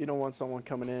someone. You don't want someone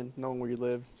coming in, knowing where you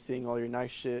live, seeing all your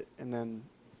nice shit, and then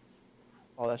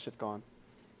all that shit's gone.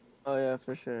 Oh, yeah,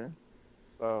 for sure.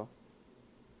 So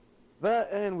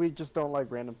that, and we just don't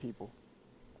like random people.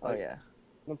 Oh, Like, yeah.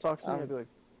 when talk to me, I'd I'm, be like,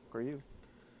 "Who are you?"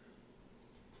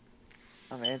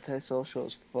 I'm antisocial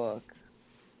as fuck.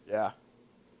 Yeah,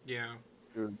 Yeah,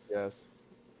 dude. Yes.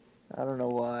 I don't know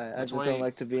why. I that's just don't why,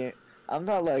 like to be. I'm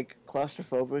not like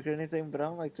claustrophobic or anything, but I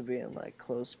don't like to be in like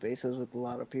closed spaces with a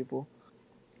lot of people.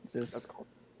 It's That's just, cool.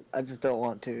 I just don't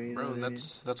want to. You know bro. what I mean?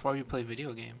 That's why we play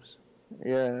video games.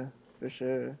 Yeah, for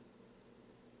sure.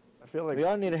 I feel like We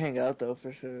all need to hang out though,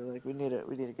 for sure. Like we need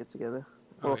to get together.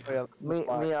 Oh Well, yeah, yeah, that's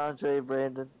why. me, Andre,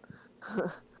 Brandon.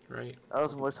 right, I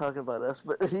was more talking about us,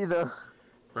 but you know.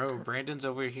 bro. Brandon's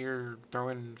over here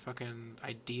throwing fucking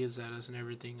ideas at us and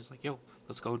everything. He's like, yo,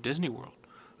 let's go Disney World.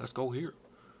 Let's go here.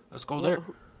 Let's go there.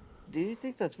 Do you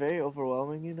think that's very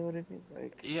overwhelming? You know what I mean?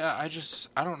 Like, Yeah,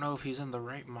 I don't know if he's in the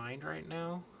right mind right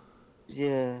now.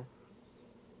 yeah,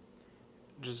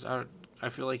 Just I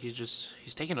feel like he's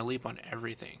taking a leap on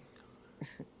everything.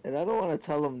 and I don't want to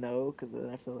tell him no, because then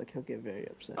I feel like he'll get very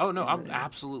upset. Oh no, You know I'm what I mean?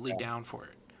 absolutely down for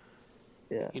it.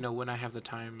 Yeah, You know, when I have the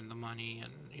time and the money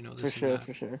and for this and sure, that.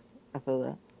 for sure. I feel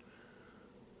that.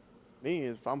 Me,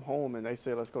 if I'm home and they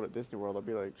say let's go to Disney World, I'll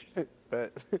be like,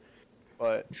 bet.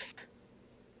 But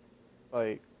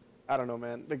like, I don't know,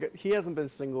 man. He hasn't been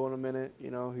single in a minute.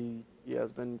 He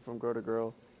has been from girl to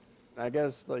girl. And I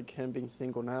guess like him being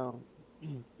single now,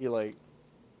 he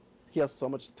has so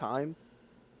much time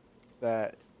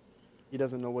that he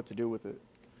doesn't know what to do with it.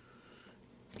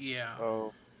 Yeah.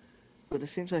 So But it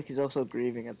seems like he's also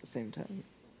grieving at the same time.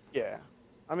 yeah,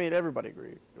 I mean everybody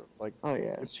agrees. Like Oh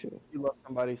yeah, if it's true. you love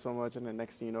somebody so much, and then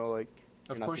next thing you know, like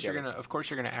Of not course together. of course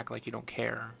you're gonna act like you don't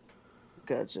care.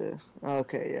 Gotcha.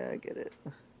 Okay, yeah, I get it.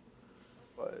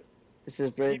 But It's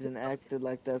just even Brandon acted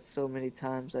like that so many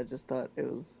times. I just thought it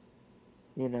was,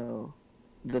 you know,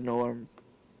 the norm,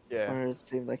 Yeah. or it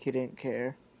seemed like he didn't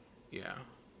care. Yeah,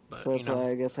 but So that's why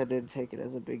I guess I didn't take it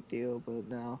as a big deal. But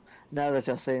now that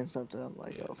y'all saying something, I'm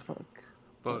like, Yeah. oh fuck.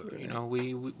 but Fuck, you right. know,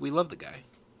 we love the guy.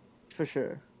 For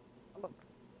sure.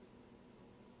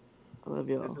 I love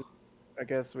y'all. I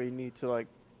guess we need to like.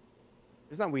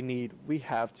 It's not we need. We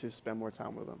have to spend more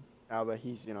time with him now that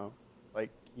he's like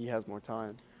he has more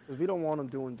time. Because we don't want him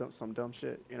doing some dumb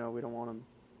shit. We don't want him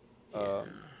Yeah.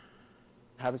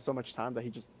 having so much time that he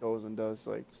just goes and does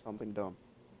like something dumb.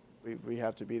 We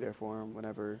have to be there for him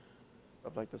whenever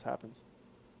stuff like this happens.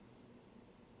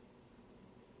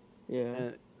 Yeah. And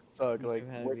it sucks. You Like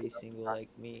have to waking be up single and like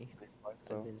me. not- I've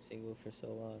so been single for so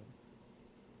long.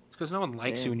 It's because no one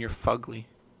likes Damn. you and you're fugly.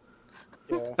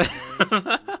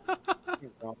 yeah.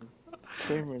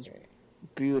 Cameron's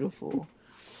beautiful.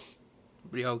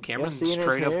 Yo, Cameron seen his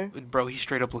straight up, hair? bro. He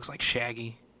straight up looks like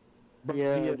Shaggy.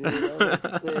 Yeah, dude. I was about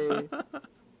to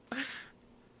say.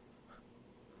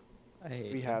 I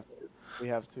hate We you.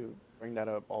 have to bring that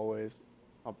up always.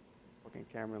 How fucking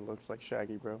Cameron looks like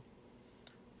Shaggy, bro.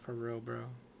 For real, bro. I'm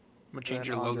gonna change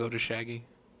That your logo Andre. to Shaggy.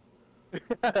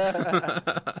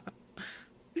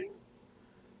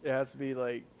 It has to be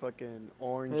like fucking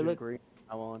orange Hey, and look. green.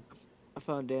 I want. I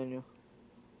found Daniel.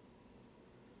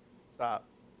 Stop.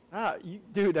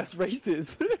 Dude, that's racist.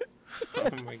 Oh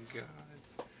my god.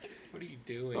 What are you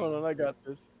doing? Hold on, I got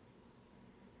this.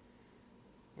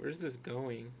 Where's this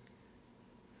going?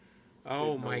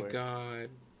 Oh my nowhere. god.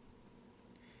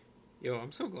 Yo,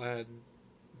 I'm so glad.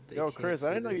 They Yo, can't Chris, I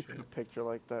see didn't know this you shit. took a picture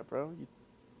like that, bro.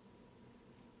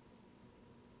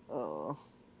 Oh.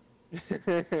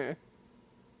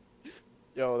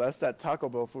 Yo, that's that Taco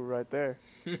Bell food right there.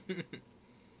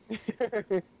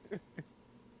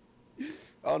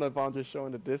 I don't know if I'm just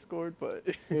showing the Discord, but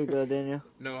Here you go, Daniel.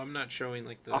 No, I'm not showing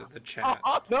like the chat.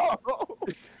 no. Oh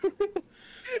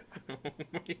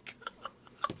my god.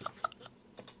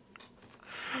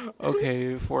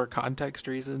 Okay, for context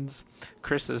reasons,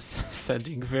 Chris is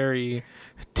sending very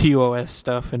TOS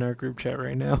stuff in our group chat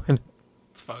right now, and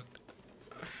it's fucked.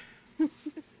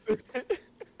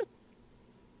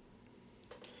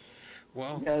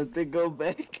 Well, You have to go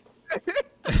back.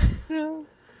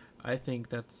 I think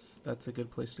that's a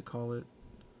good place to call it.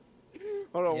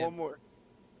 Hold on, Yeah. one more.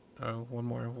 Oh, one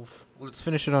more. Let's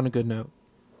finish it on a good note.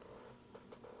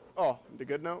 Oh, the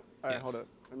good note? Alright, Yes. hold up.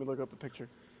 Let me look up the picture.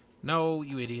 No,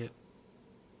 you idiot.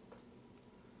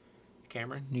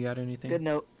 Cameron, you got anything? Good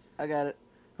note. I got it.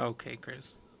 Okay,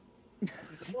 Chris.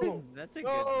 Oh, That's a good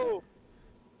No! note.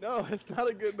 No, it's not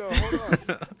a good note. Hold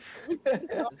on.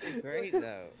 That's a great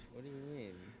note. What do you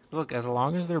mean? Look, as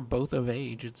long as they're both of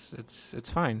age, it's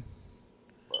fine.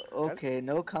 Okay,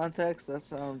 no context. That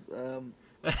sounds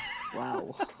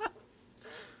wow.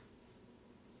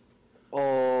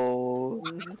 Oh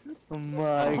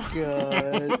my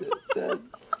god,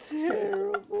 that's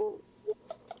terrible.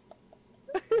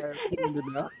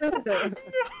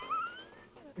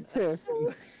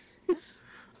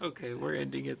 Okay, we're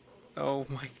ending it. Oh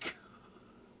my god.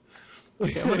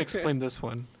 Okay, I'm gonna explain this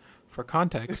one. For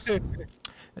context,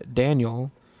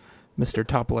 Daniel, Mr.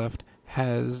 Top Left,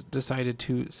 has decided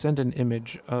to send an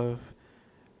image of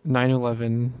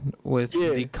 9/11 with Yeah.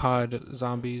 the COD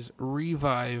Zombies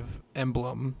Revive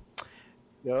emblem,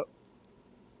 Yep.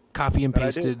 copy and That I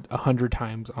did. pasted 100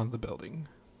 times on the building.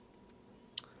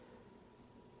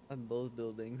 On both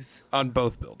buildings. On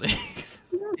both buildings.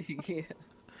 Yeah.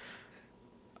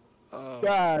 Oh.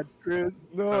 God, Chris,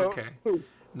 no. Okay.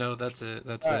 No, that's it.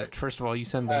 That's All it. right. First of all, you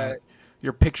send All that. right.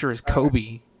 Your picture is All right.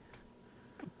 Kobe.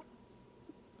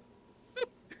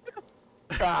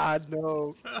 God,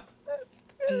 no.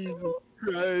 Jesus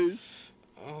Christ.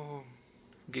 Oh.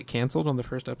 Get canceled on the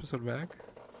first episode back?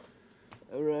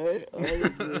 Alright,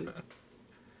 honestly.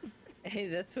 Hey,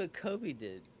 that's what Kobe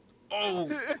did. Oh.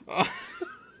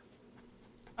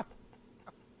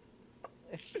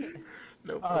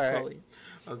 No, All right. Polly.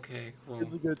 Okay, well,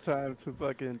 It's a good time to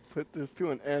fucking put this to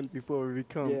an end before we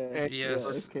become Yeah. angry.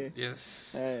 yes, okay.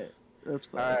 yes. Alright, that's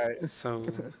fine. Alright. So,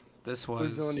 this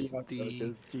Who's doing was the the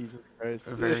outro? Jesus Christ.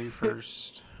 very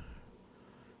first,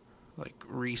 like,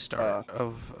 restart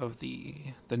of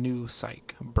the new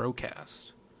psych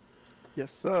broadcast.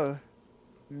 Yes, sir.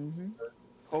 Mm-hmm.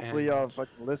 Hopefully And- y'all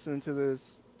fucking listen to this.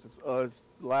 Just us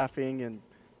laughing and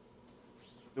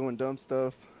doing dumb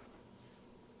stuff.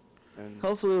 And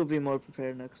Hopefully we'll be more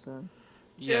prepared next time.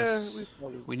 Yes, yeah,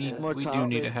 we need More we do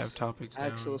need to topics, have topics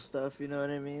Actual down. stuff, you know what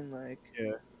I mean? Like,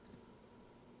 yeah.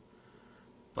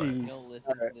 But, If you Jeez. don't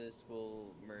listen Alright. to this, we'll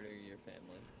murder your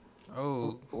family.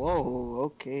 oh, whoa,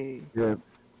 okay. Yeah.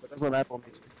 But that's on Apple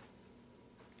Music.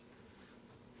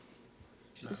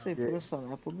 Should say put us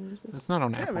on Apple Music. It's not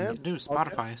on Yeah, Apple. man. Dude,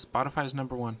 Spotify. Spotify is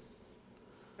number one.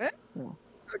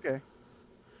 Okay.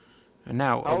 And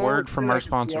now, I a won't word say from that our 'cause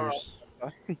we are sponsors.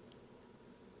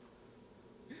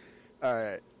 All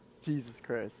right. Jesus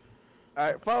Christ. All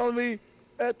right. Follow me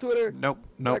at Twitter. Nope,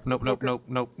 nope, nope, nope, nope,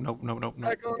 nope, nope, nope, nope, nope.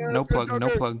 Back on No Underscore plug, no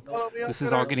Joker. plug. Follow me on This is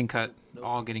Twitter. all getting cut.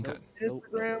 All getting cut.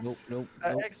 Instagram Nope. Nope.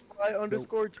 at Nope.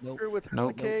 xy_Joker with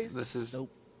Nope. K's. This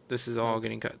is all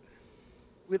getting cut.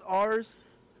 With R's.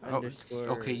 Oh, Underscore.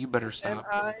 okay, you better stop.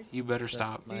 NI. You better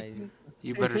stop. My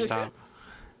You better stop.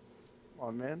 Come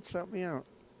on, man. Shout me out.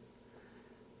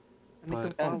 I need But-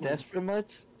 them I'm followers. desperate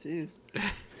much? Jeez.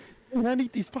 I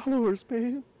need these followers,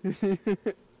 man.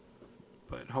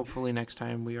 But hopefully next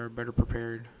time we are better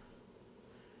prepared.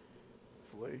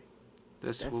 Hopefully.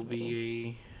 This will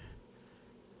be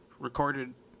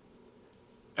recorded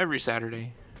every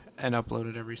Saturday and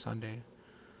uploaded every Sunday.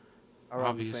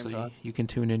 Around the same Obviously, time. you can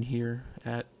tune in here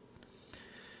at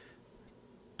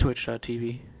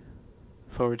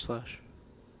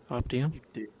twitch.tv/Optium You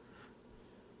dick.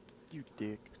 You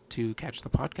dick. to catch the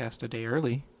podcast a day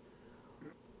early.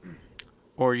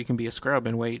 Or you can be a scrub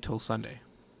and wait till Sunday.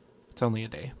 It's only a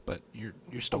day, but you're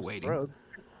still waiting. Scrub.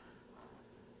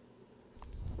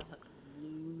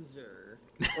 loser.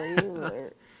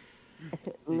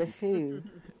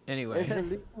 Anyway,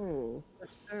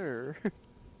 Sir.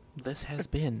 this has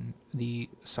been the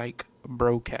Psych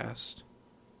Brocast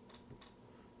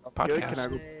Good, podcast. can I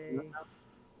go? Hey.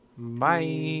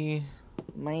 Bye.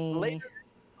 My. Later.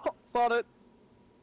 Bought it.